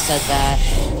still said that.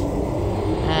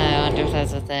 I wonder if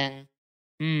that's a thing.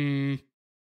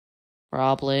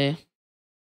 Probably.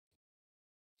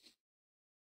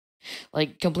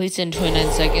 Like, completes in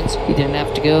 29 seconds. You didn't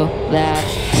have to go that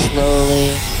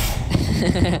slowly.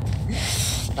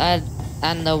 I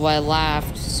don't know why I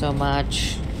laughed so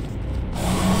much.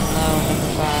 No,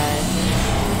 number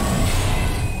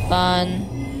 5. Fun.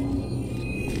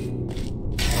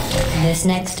 This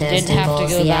next test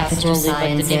involves the Aperture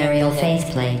Science Aerial Faith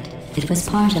Plate. It was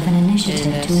part of an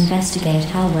initiative to investigate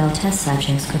how well test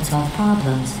subjects could solve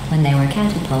problems when they were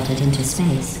catapulted into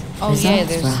space.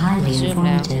 Results were highly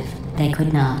informative. They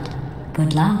could not.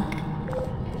 Good luck.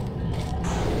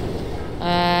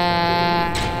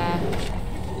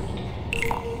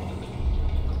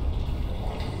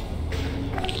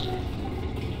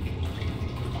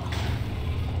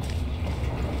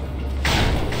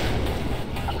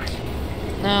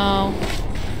 No.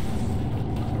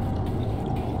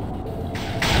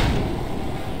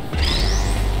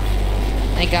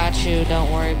 I got you,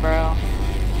 don't worry, bro.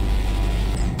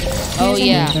 Oh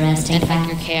yeah, interesting and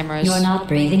your cameras. You're not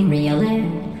breathing real air.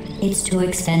 It's too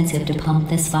expensive to pump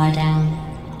this far down.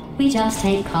 We just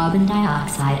take carbon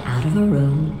dioxide out of a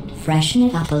room, freshen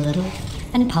it up a little,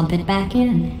 and pump it back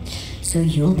in. So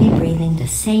you'll be breathing the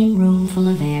same room full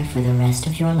of air for the rest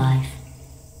of your life.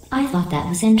 I thought that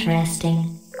was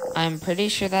interesting. I'm pretty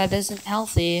sure that isn't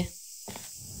healthy.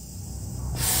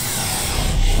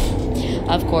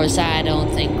 Of course, I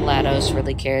don't think GLaDOS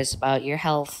really cares about your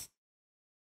health.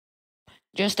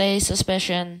 Just a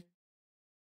suspicion.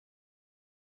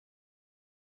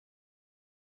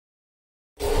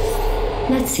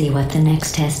 Let's see what the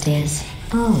next test is.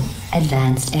 Oh,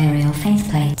 advanced aerial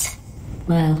faceplates.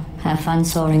 Well, have fun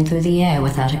soaring through the air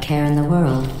without a care in the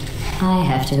world. I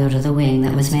have to go to the wing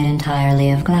that was made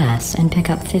entirely of glass and pick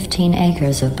up 15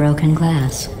 acres of broken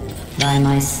glass. By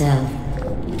myself.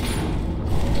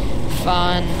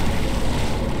 Fun.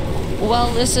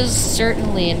 Well, this is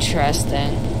certainly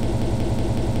interesting.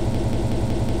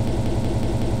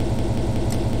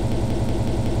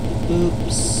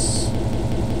 Oops.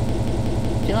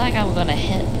 I feel like I'm gonna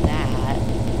hit that.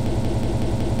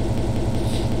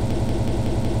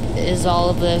 Is all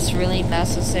of this really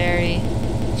necessary?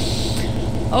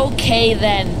 Okay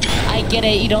then, I get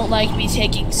it, you don't like me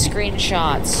taking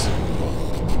screenshots.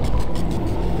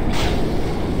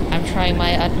 I'm trying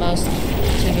my utmost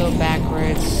to go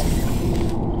backwards.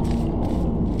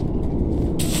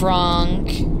 Frank.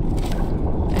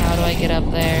 How do I get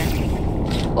up there?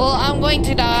 Well, I'm going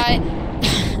to die.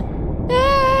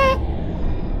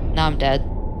 Now I'm dead.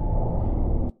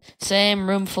 Same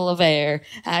room full of air.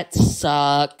 That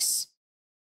sucks.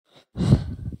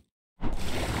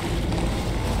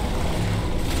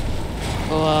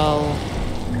 Whoa.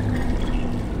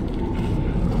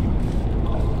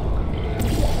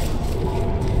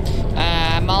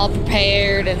 I'm all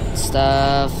prepared and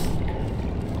stuff.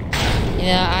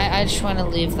 Yeah, I just want to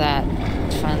leave that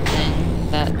fun thing,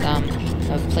 that,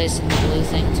 of placing the blue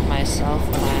thing to myself.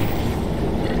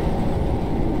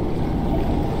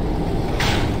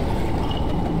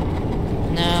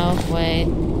 No, wait.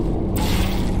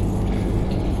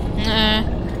 Nah.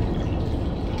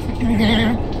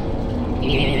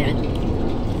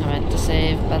 I meant to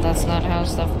save, but that's not how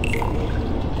stuff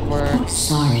works.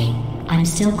 Sorry, I'm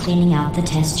still cleaning out the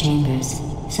test chambers,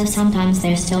 so sometimes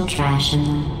there's still trash in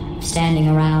them, standing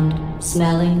around,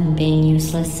 smelling and being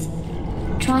useless.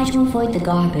 Try to avoid the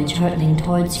garbage hurtling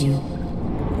towards you.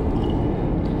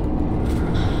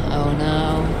 Oh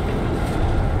no.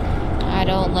 I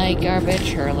don't like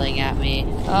garbage hurling at me.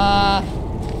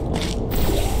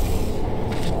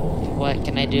 What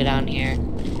can I do down here?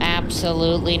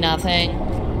 Absolutely nothing.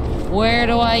 Where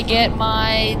do I get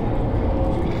my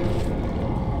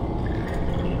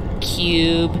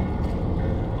cube?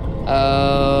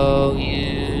 Oh,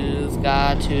 you've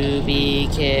got to be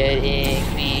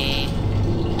kidding me.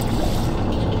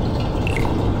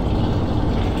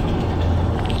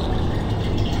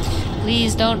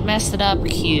 Please don't mess it up,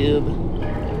 cube.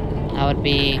 That would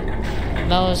be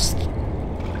most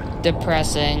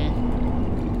depressing.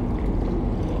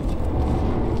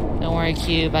 Don't worry,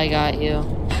 cube, I got you.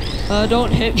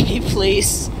 Don't hit me,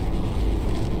 please.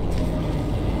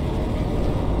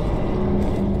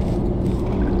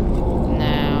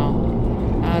 Now,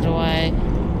 how do I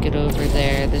get over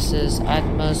there? This is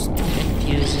utmost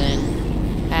confusing.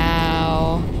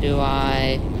 How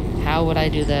would I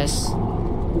do this?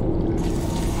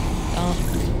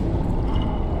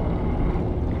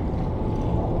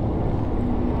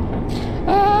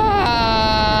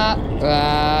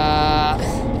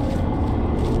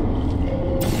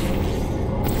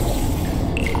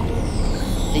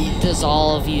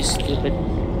 Dissolve, you stupid,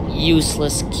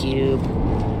 useless cube.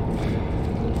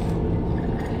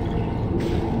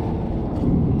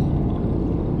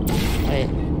 Wait.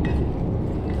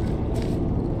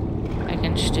 I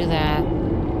can just do that.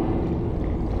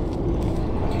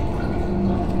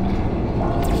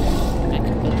 I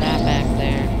can put that back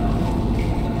there.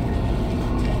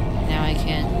 Now I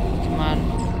can. Come on.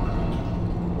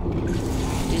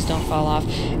 Please don't fall off.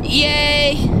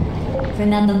 Yay!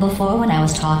 Remember before when I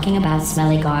was talking about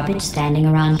smelly garbage standing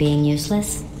around being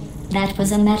useless? That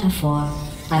was a metaphor.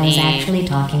 I was actually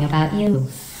talking about you.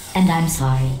 And I'm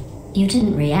sorry. You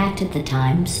didn't react at the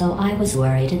time, so I was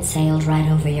worried it sailed right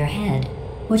over your head,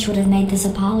 which would have made this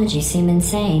apology seem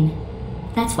insane.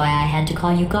 That's why I had to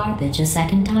call you garbage a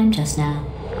second time just now.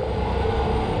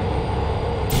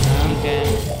 Okay.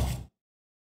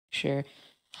 Sure.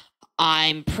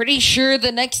 I'm pretty sure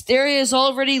the next area is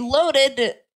already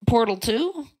loaded. Portal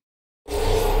 2?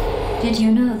 Did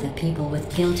you know that people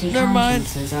with guilty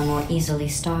consciences are more easily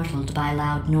startled by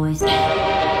loud noises?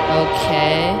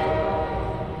 Okay.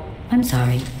 I'm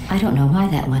sorry. I don't know why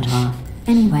that went off.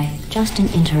 Anyway, just an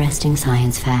interesting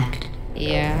science fact.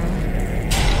 Yeah.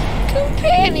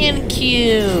 Companion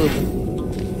cube!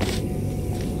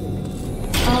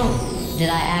 Oh, did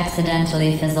I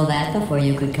accidentally fizzle that before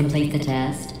you could complete the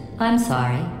test? I'm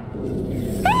sorry.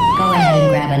 Go ahead and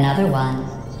grab another one.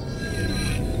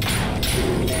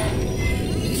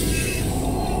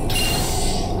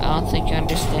 I don't think you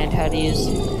understand how to use...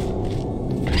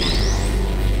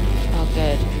 Oh,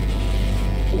 good.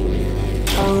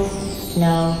 Oh,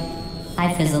 no.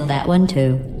 I fizzled that one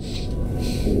too.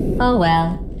 Oh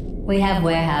well. We have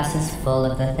warehouses full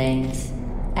of the things.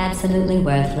 Absolutely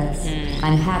worthless.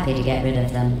 I'm happy to get rid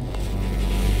of them.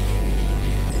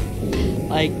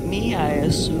 Like me, I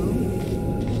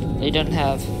assume. They don't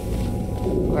have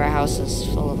warehouses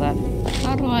full of that.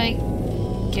 How do I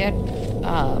get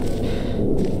up?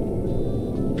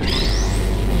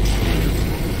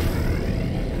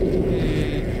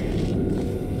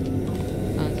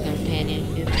 Companion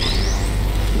cube.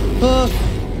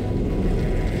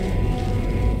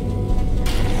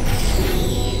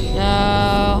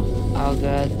 No. Oh,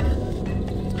 good.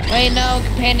 Wait, no.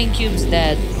 Companion cube's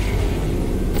dead.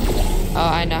 Oh,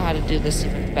 I know how to do this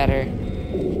even better.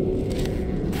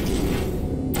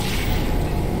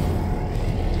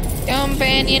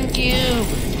 Companion cube.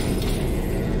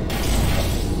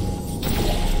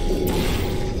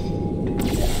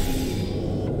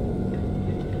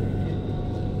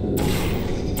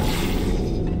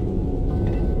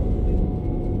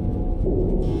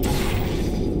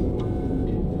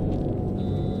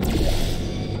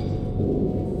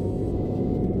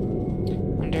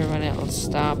 Wonder when it will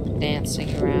stop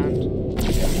dancing around.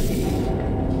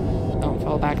 Don't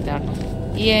fall back down.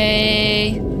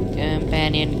 Yay!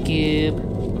 Companion cube.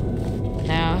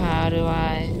 Now how do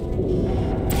I...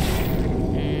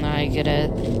 I get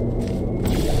it.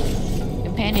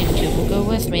 Companion cube will go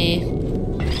with me.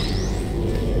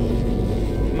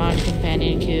 Come on,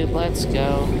 companion cube, let's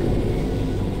go.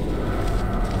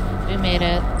 We made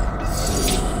it.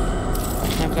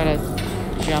 I've gotta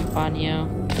jump on you.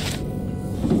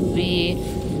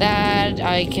 That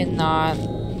I cannot.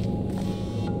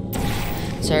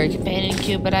 Sorry, companion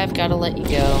cube, but I've gotta let you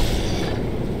go.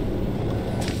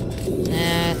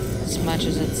 As much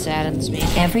as it saddens me.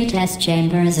 Every test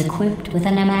chamber is equipped with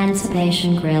an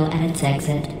emancipation grill at its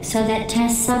exit, so that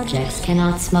test subjects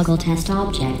cannot smuggle test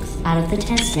objects out of the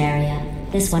test area.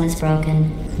 This one is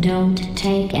broken. Don't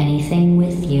take anything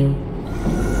with you.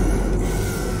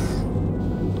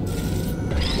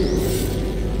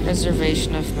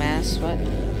 Preservation of mass, what?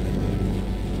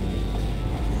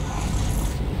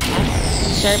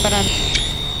 Sorry, but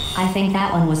I think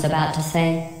that one was about to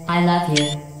say, I love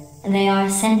you. They are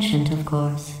sentient, of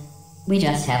course. We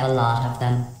just have a lot of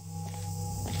them.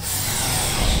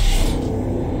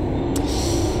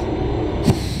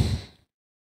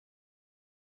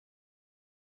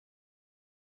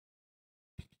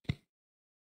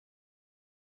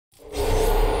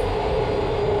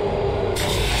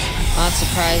 Not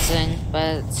surprising,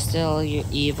 but still, you're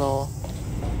evil.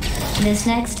 This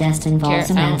next test involves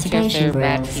I don't care if emancipation they're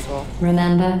bad grills. people.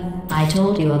 Remember, I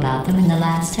told you about them in the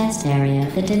last test area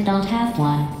that did not have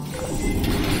one.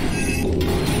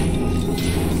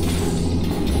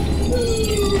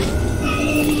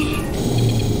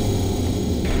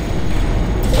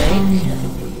 Oh no,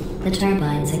 the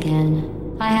turbines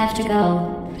again. I have to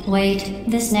go. Wait,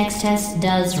 this next test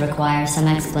does require some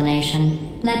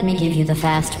explanation. Let me give you the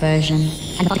fast version.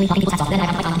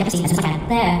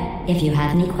 There, if you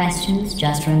have any questions,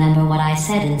 just remember what I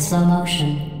said in slow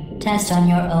motion. Test on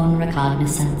your own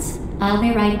recognizance. I'll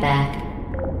be right back.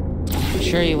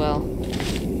 Sure you will.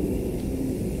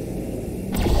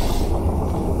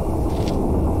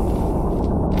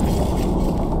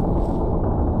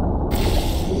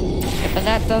 Yeah, but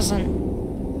that doesn't...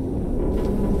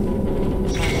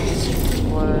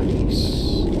 works.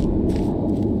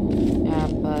 Yeah,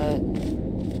 but...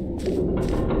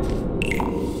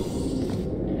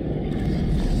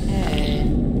 Hey.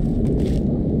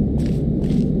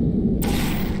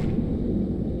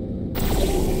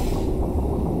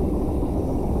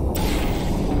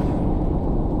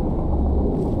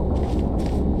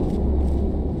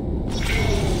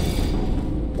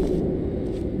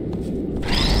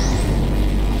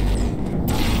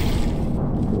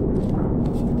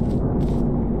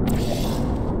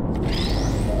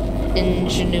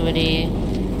 Ingenuity.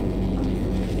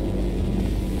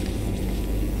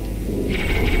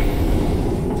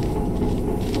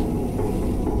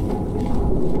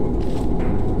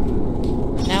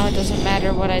 Now it doesn't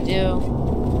matter what I do.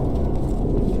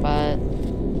 But...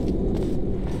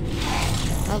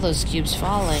 oh, those cubes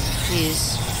falling.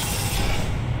 Jeez.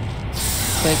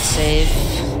 Quick save.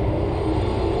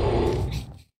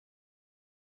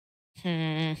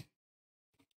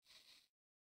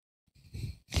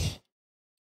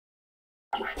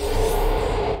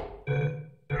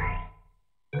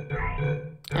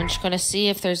 just gonna see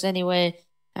if there's any way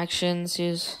actions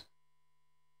use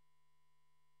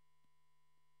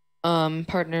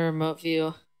partner remote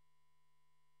view.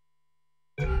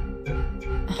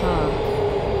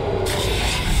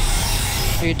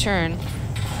 For your turn.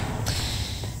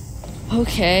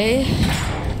 Okay.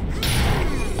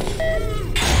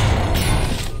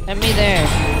 Let me there.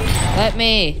 Let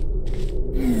me.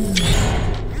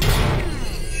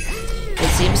 It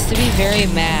seems to be very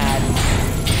mad.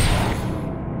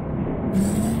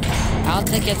 I don't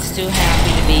think it's too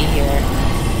happy to be here.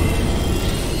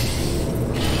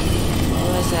 What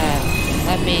was that?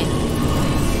 Let me...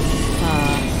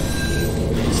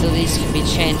 So these can be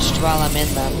changed while I'm in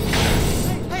them.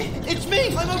 Hey, it's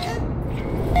me! I'm okay!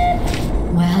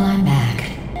 Well, I'm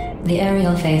back. The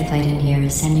aerial faith plate in here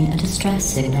is sending a distress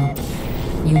signal.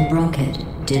 You broke it,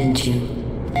 didn't you?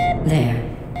 There.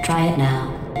 Try it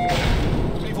now.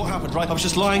 Believe what happened, right? I was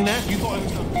just lying there. You thought I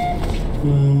was done.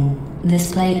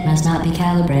 This plate must not be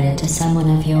calibrated to someone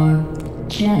of your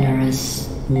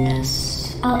generousness.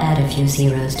 I'll add a few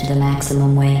zeros to the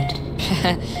maximum weight.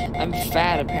 I'm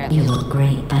fat, apparently. You look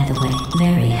great, by the way.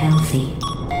 Very healthy.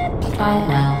 Try it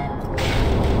now.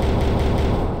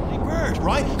 Hey, bird,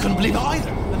 right? Couldn't believe it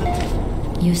either.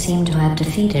 You seem to have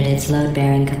defeated its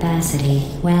load-bearing capacity.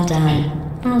 Well done.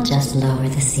 I'll just lower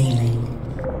the ceiling.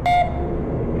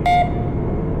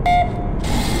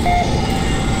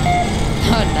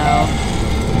 Oh no.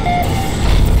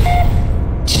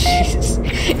 Jesus.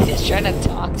 He's trying to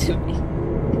talk to me.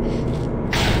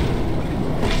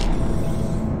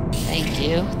 Thank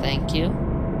you, thank you.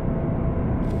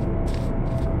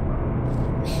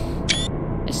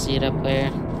 I see it up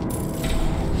there.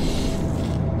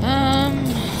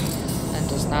 That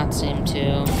does not seem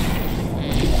to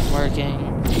working.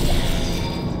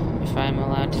 If I'm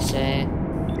allowed to say.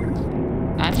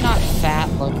 I'm not fat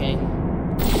looking.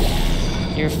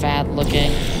 You're fat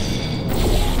looking.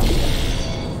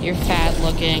 You're fat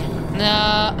looking.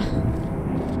 No.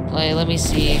 Wait, let me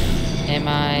see. Am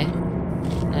I?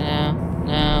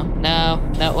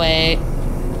 No, wait.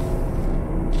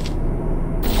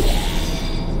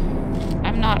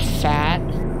 I'm not fat.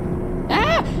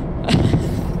 Ah!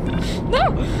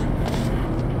 No!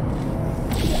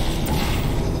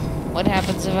 What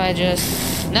happens if I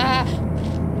just... Nah!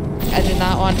 I did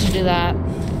not want to do that.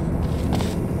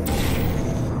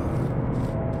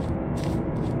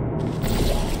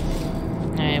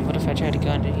 Alright, what if I try to go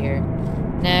under here?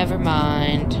 Never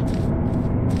mind.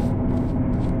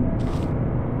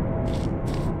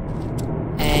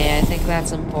 Hey, I think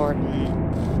that's important.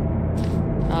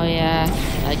 Oh yeah,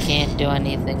 I can't do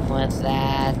anything with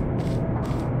that.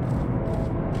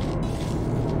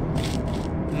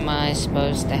 Am I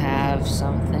supposed to have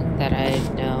something that I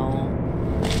don't?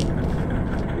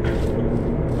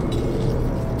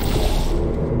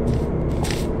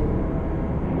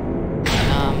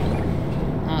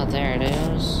 Oh, there it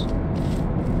is.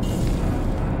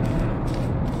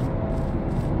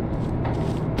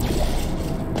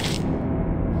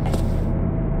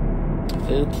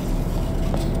 Poop.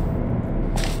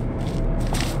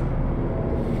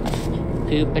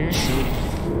 Poop and shoot.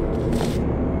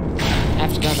 I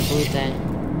have to go on the blue thing.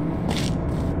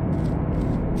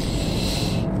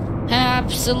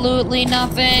 Absolutely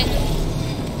nothing.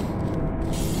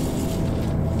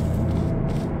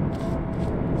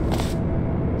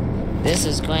 This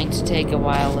is going to take a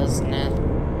while, isn't it?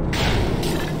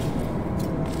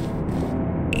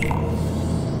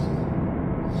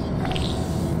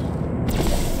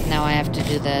 Now I have to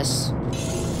do this.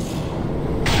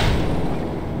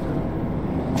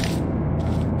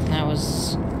 That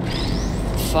was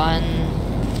fun.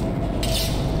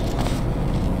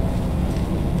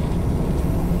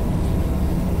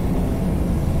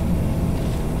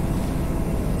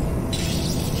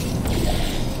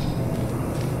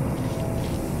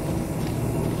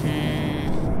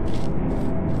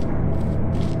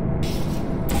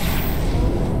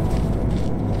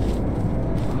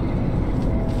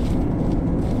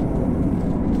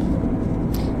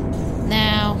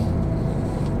 Now,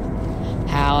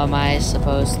 how am I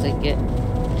supposed to get...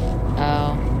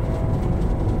 Oh.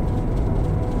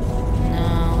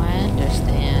 No, I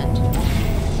understand.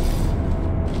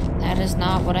 That is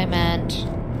not what I meant.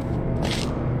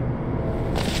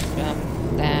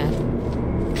 That.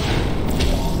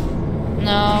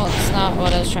 No, it's not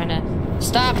what I was trying to...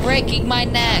 Stop breaking my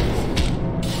neck!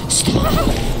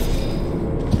 Stop!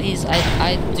 Please,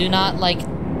 I do not like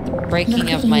the breaking Look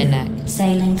of at my you, neck.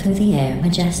 sailing through the air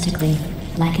majestically,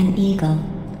 like an eagle,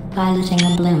 piloting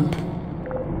a blimp.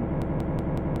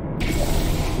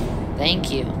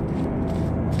 Thank you.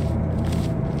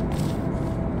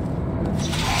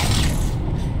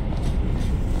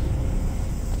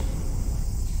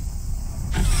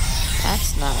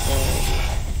 not very.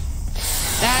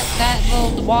 That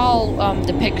little wall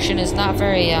depiction is not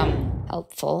very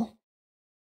helpful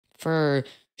for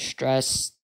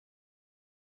stress.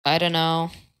 I don't know.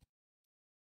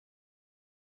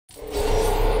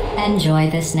 Enjoy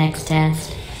this next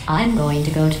test. I'm going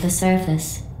to go to the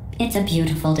surface. It's a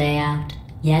beautiful day out.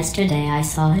 Yesterday I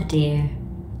saw a deer.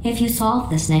 If you solve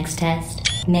this next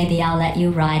test, maybe I'll let you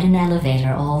ride an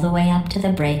elevator all the way up to the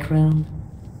break room.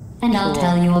 And I'll Cool.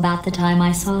 tell you about the time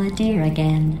I saw a deer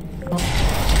again.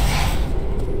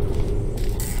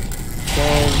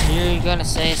 Cause you're gonna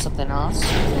say something else.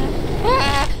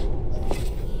 Ah!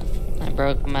 I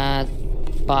broke my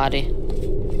body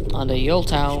on the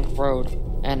Yuletown Road,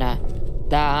 and I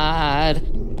died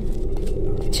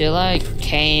till I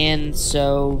can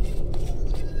so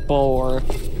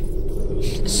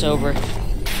sober.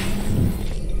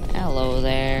 Hello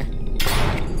there.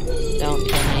 Don't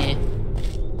kill me.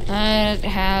 It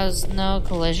has no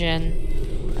collision.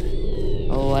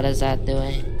 Oh, what is that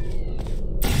doing?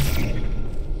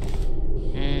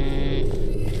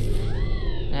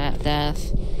 That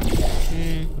death.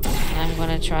 I'm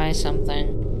gonna try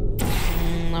something.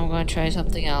 I'm gonna try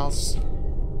something else.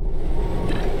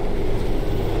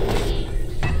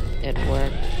 It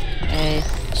worked. Hey,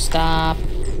 stop.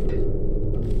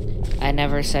 I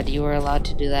never said you were allowed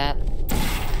to do that.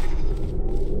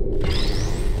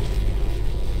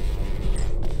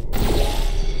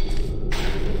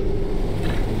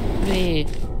 Hey.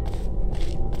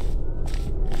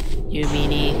 You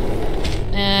meanie.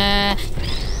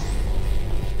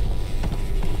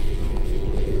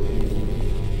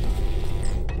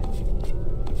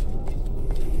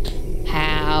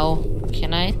 How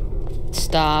can I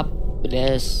stop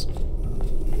this?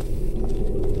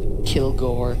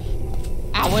 Kilgore.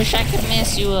 I wish I could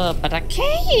mess you up, but I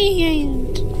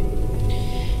can't.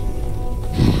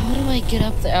 How do I get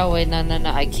up there? Oh wait, no,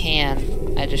 I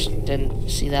can. I just didn't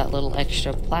see that little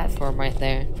extra platform right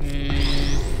there.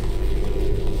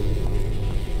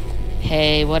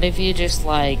 Hey, what if you just,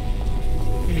 like,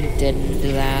 didn't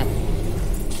do that?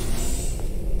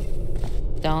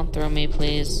 Don't throw me,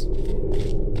 please.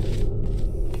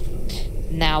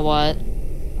 Now what?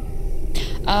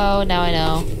 Oh, now I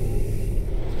know.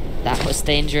 That was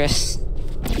dangerous.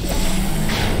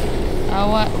 Oh,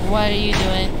 what are you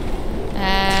doing?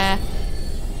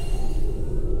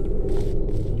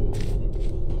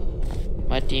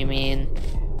 What do you mean?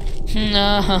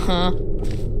 No.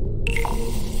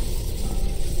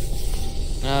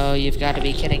 Oh, you've got to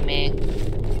be kidding me.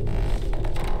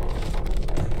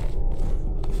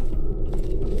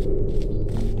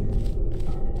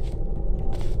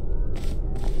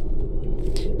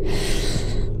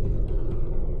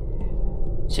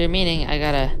 So you're meaning I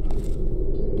gotta...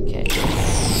 Okay.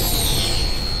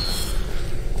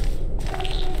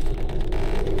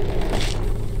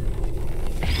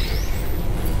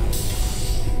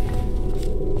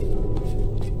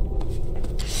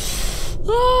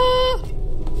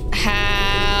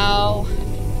 How?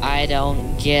 I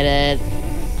don't get it.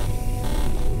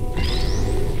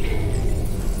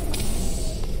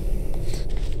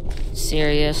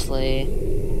 Seriously.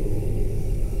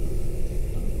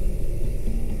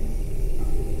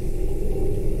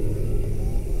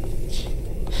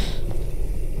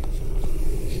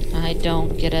 I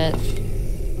don't get it.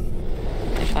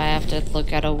 If I have to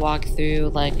look at a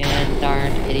walkthrough like a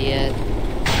darn idiot.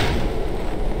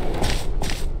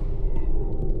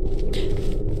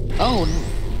 Oh,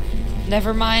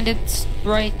 never mind, it's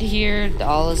right here.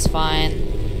 All is fine.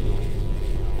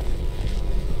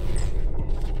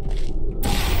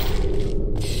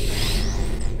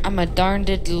 I'm a darn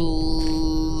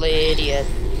little idiot.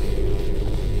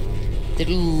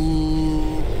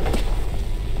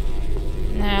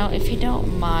 Now, if you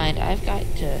don't mind, I've got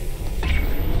to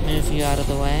move you out of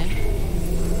the way.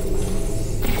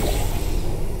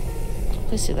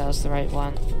 Please see that was the right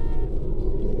one.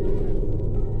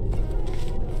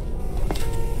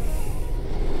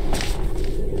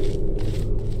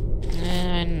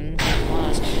 And it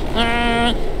was.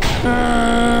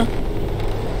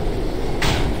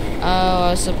 Oh,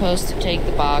 I was supposed to take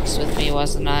the box with me,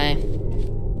 wasn't I?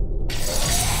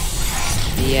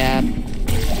 Yeah.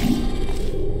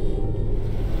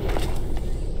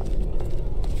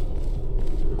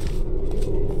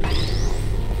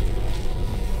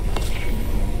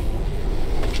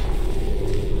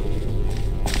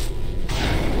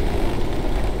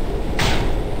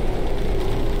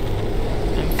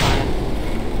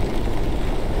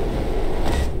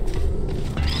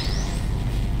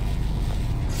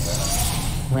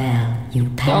 Well, you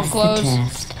passed the close.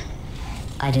 test.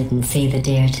 I didn't see the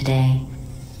deer today.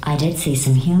 I did see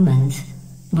some humans.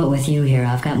 But with you here,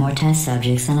 I've got more test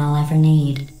subjects than I'll ever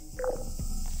need.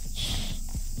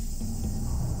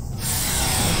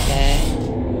 Okay.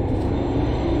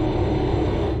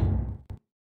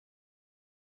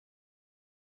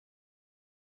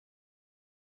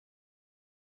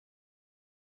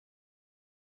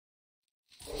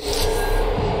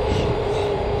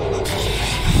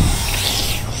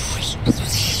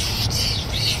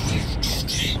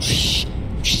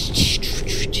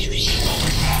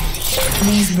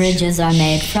 These bridges are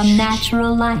made from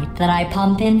natural light that I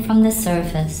pump in from the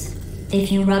surface.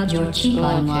 If you rubbed your cheek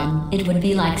on one, it would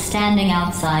be like standing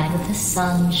outside with the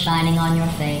sun shining on your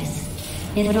face.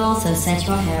 It would also set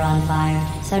your hair on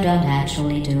fire, so don't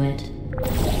actually do it.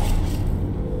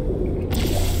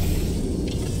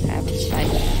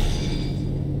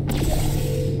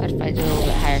 What if I do a little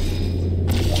bit higher?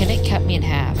 Can it cut me in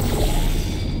half?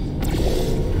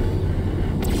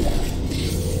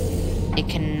 It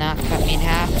cannot cut me in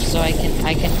half, so I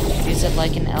can use it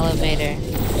like an elevator.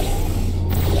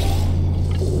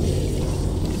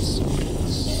 So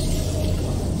let's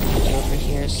go over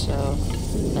here, so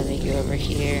let me go over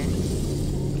here.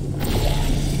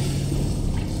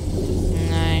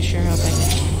 I sure hope I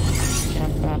can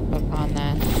jump up on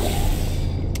that.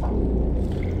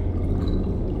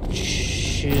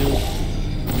 Shoot.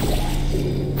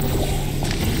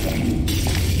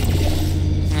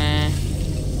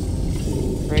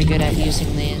 Very good at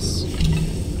using these.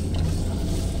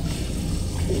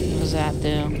 What does that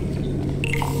do?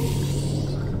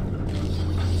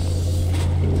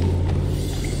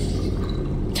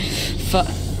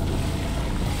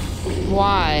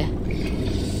 Why?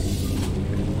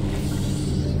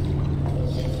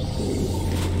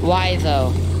 Why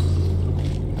though?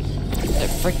 The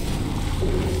frick.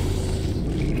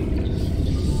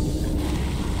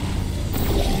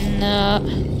 No.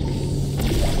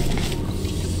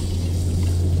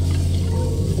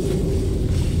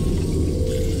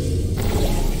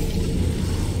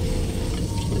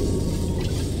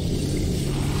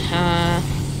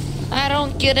 I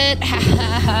don't get it.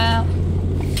 How?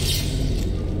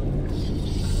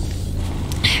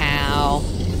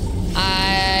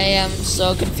 I am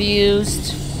so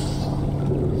confused.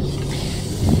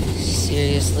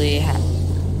 Seriously.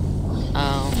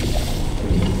 Oh.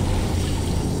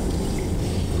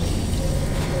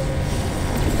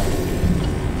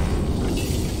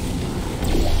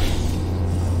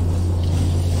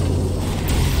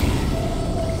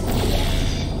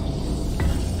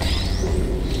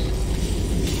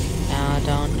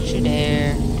 Don't you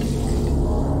dare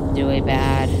do a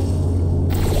bad.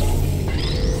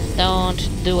 Don't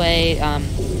do a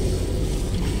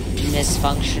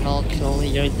misfunctional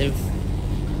creative.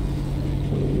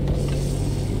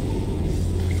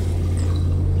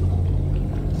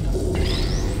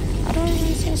 How do I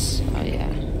use this? Oh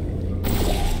yeah.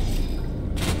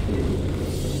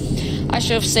 I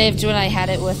should have saved when I had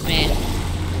it with me.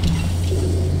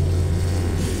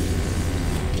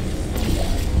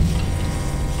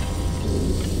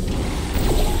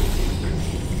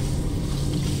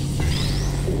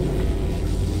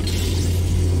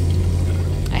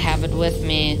 It with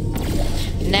me.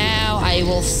 Now I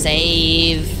will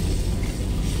save.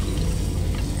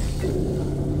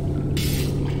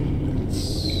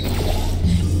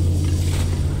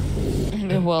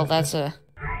 Well, that's a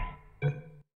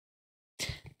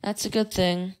good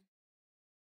thing.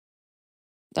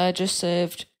 I just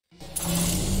saved.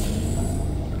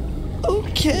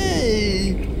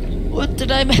 Okay. What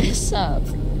did I mess up?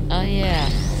 Oh yeah.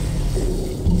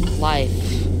 Life.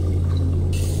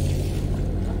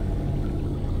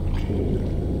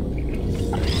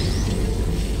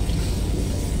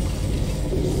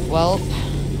 Well,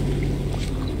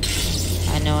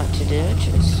 I know what to do,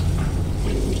 just...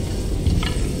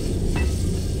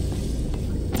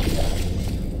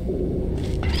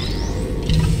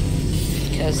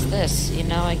 Because this, you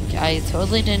know, I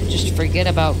totally didn't just forget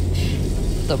about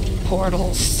the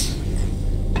portals.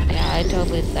 Yeah,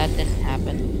 that didn't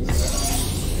happen.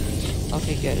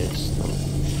 Okay, good,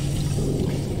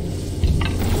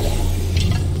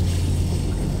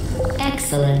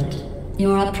 Excellent.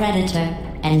 You're a predator.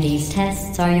 And these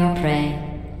tests are your prey.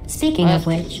 Speaking of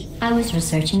which, I was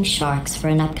researching sharks for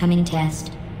an upcoming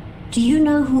test. Do you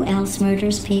know who else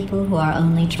murders people who are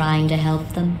only trying to help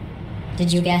them?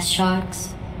 Did you guess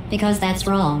sharks? Because that's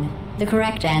wrong. The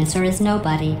correct answer is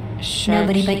nobody. Sharks.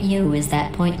 Nobody but you is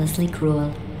that pointlessly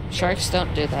cruel. Sharks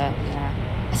don't do that,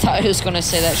 yeah. I thought I was gonna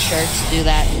say that sharks do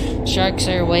that. Sharks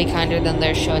are way kinder than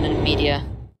they're shown in media.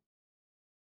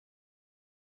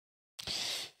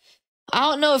 I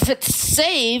don't know if it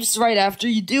saves right after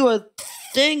you do a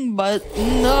thing, but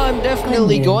no, I'm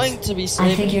definitely Good news. going to be I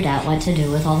saving. figured out what to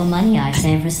do with all the money I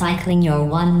save recycling your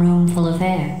one room full of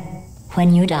air.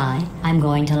 When you die, I'm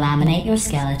going to laminate your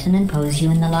skeleton and pose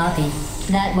you in the lobby.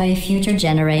 That way future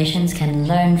generations can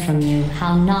learn from you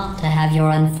how not to have your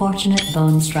unfortunate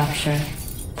bone structure.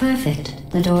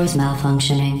 Perfect. The door's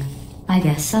malfunctioning. I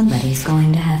guess somebody's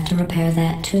going to have to repair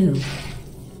that too.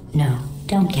 No,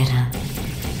 don't get up.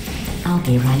 I'll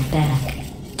be right back.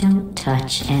 Don't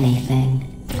touch anything.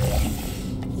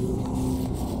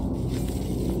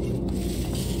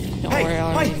 Don't worry, I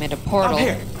already made a portal. Up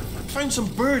here. Found some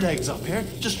bird eggs up here.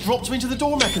 Just dropped them into the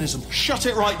door mechanism. Shut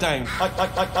it right down.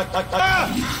 Ah!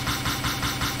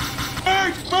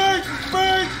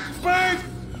 Bird!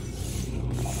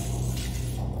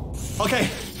 Okay,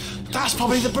 that's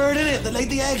probably the bird in it that laid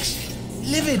the eggs.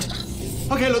 Livid.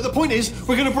 Okay, look, the point is,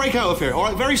 we're gonna break out of here,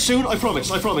 alright? Very soon, I promise.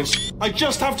 I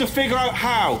just have to figure out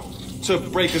how to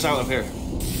break us out of here.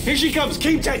 Here she comes,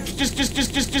 keep I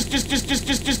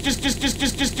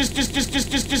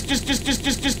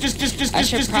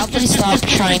should probably stop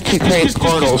trying to create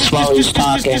portals while he's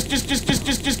talking.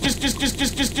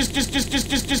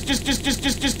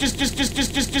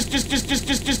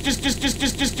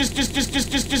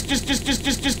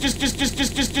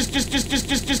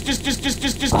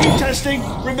 Keep testing.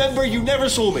 Remember, you never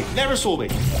saw me.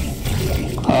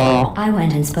 I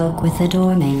went and spoke with the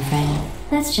door mainframe.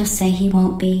 Let's just say he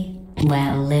won't be,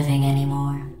 well, living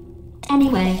anymore.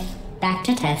 Anyway, back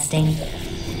to testing.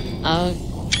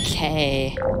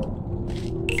 Okay.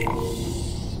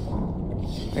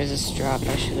 Where's this drop?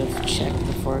 I should have checked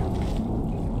before.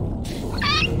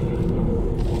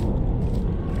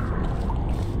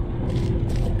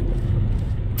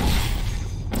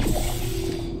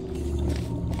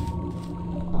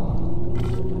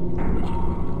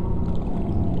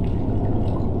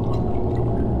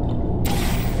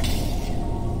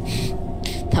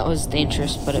 That was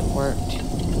dangerous, but it worked.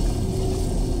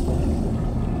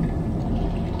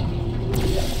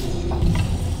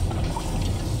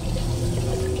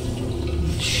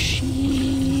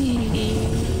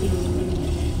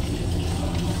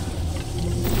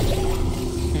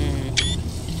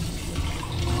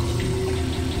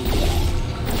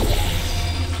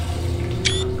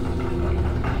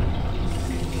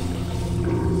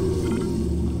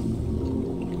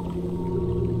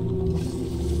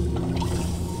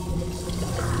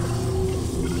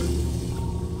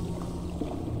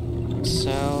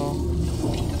 So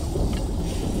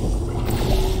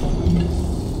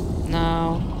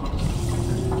no,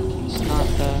 it's not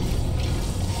the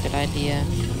good idea.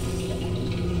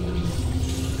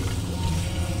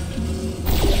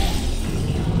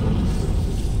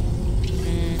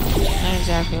 Not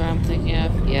exactly what I'm thinking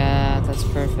of. Yeah, that's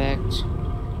perfect.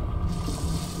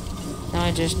 Now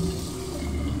I just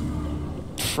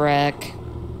freck.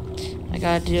 I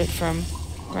gotta do it from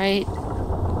right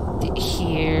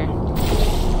here.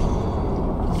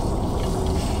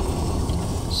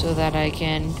 So that I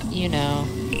can, you know...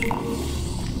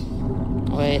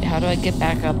 Wait, how do I get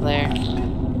back up there?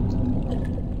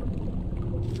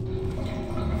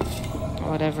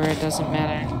 Whatever, it doesn't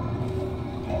matter.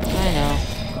 I know.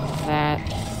 That.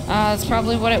 That's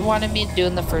probably what it wanted me to do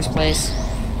in the first place.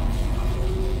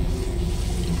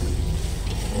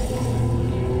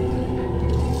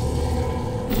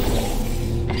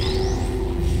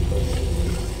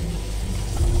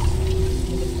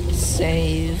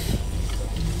 Save.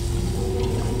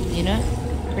 You know?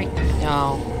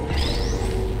 No.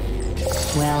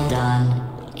 Well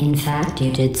done. In fact,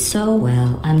 you did so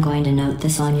well, I'm going to note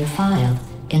this on your file,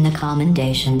 in the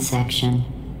commendation section.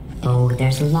 Oh,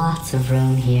 there's lots of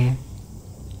room here.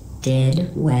 Did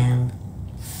well.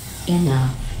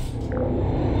 Enough.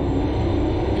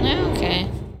 Okay.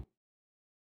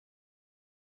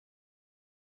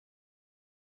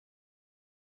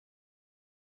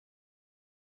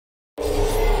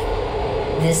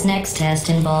 This next test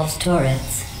involves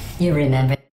turrets. You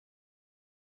remember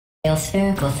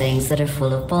spherical things that are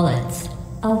full of bullets.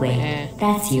 Oh wait,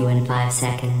 that's you in 5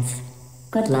 seconds.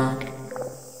 Good luck.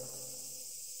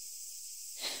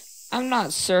 I'm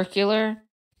not circular.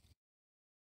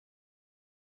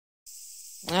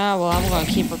 Ah, well, I'm gonna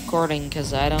keep recording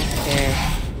because I don't care.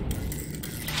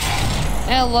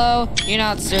 Hello, you're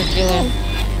not circular.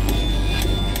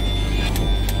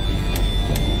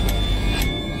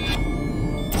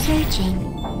 Searching.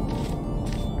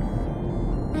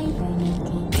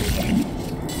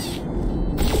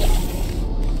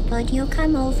 Would you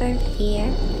come over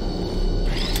here?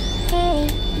 Hey.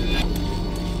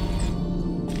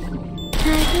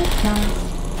 Target lost.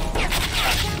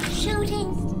 Shooting.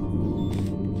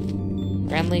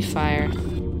 Friendly fire.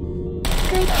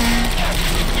 Goodbye.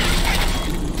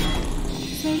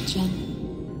 Searching.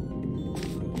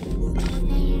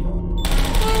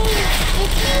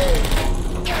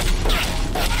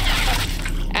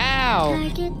 Ow!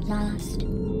 Target lost.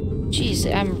 Jeez,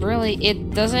 I'm really.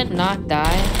 It doesn't not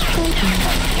die.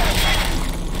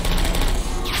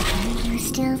 Are you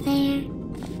still there?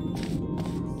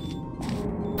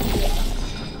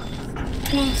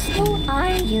 Yes, who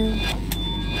are you?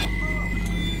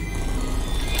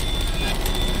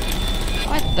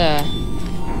 What the?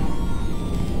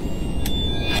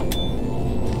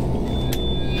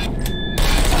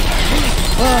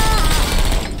 Ugh.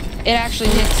 It actually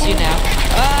hits you now.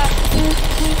 Ah!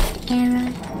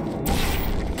 Error.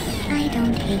 I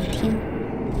don't hate you.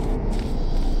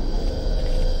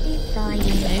 I saw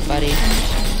you. Hey, buddy.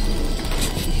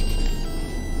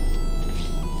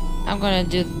 I'm gonna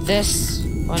do this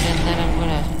one and then I'm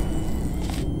gonna.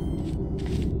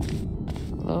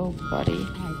 Hello, buddy.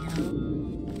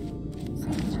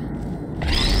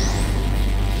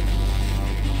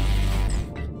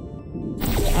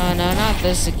 Oh no, not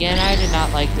this again. I do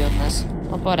not like doing this.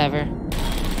 Well, whatever.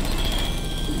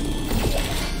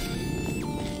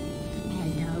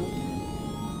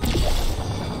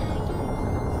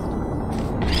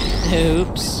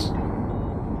 Oops.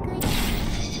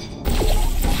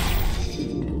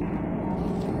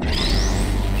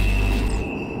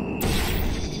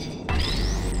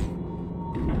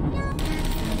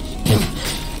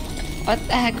 What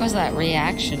the heck was that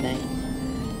reactioning?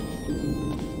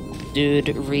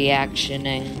 Dude,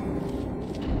 reactioning.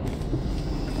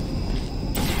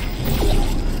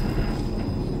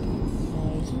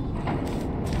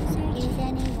 Is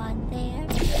anyone there?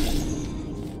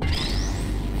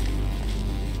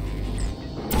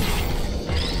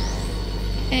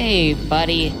 Hey,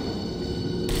 buddy.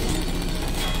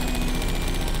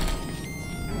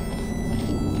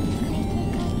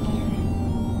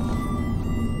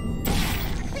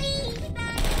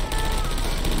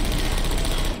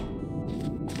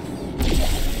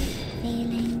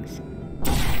 Feelings.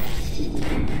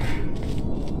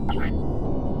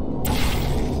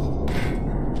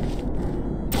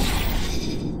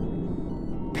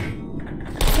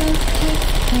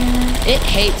 It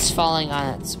hates falling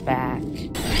on its back.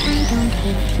 I don't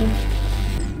hate you.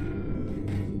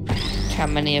 How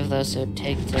many of those it would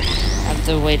take to have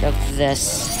the weight of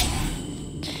this?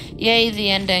 Yay, the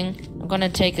ending. I'm gonna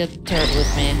take a turret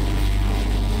with me.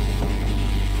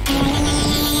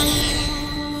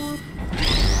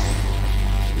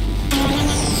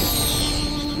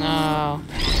 No.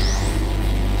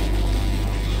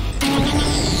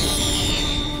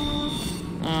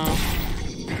 No.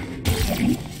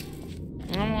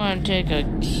 I'm gonna take a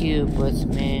cube with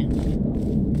me.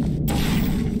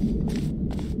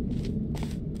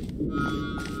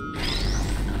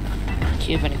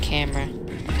 Cube and a camera.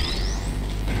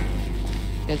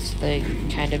 Because they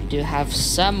kind of do have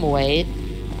some weight.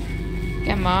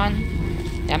 Come on.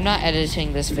 I'm not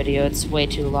editing this video, it's way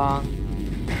too long.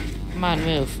 Come on,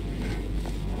 move.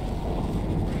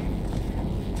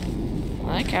 I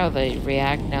like how they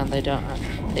react now. They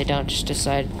don't just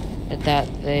decide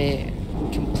that they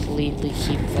completely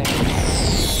keep their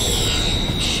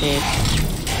shape.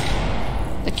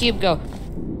 The cube go.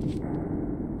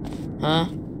 Huh?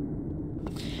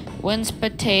 Wins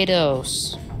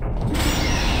potatoes.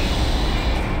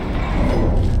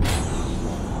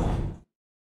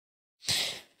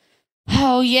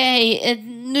 Oh yay, a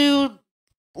new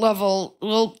level.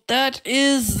 Well, that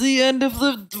is the end of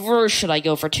the... Or should I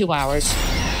go for 2 hours?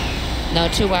 No,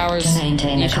 2 hours. To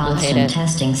maintain You a should hate constant it.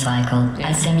 testing cycle,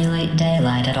 I simulate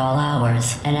daylight at all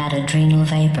hours and add adrenal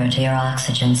vapor to your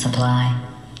oxygen supply.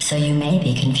 So you may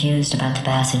be confused about the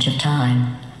passage of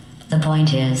time. The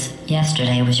point is,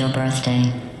 yesterday was your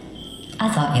birthday. I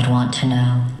thought you'd want to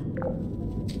know.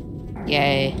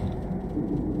 Yay.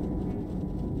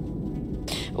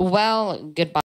 Well, goodbye.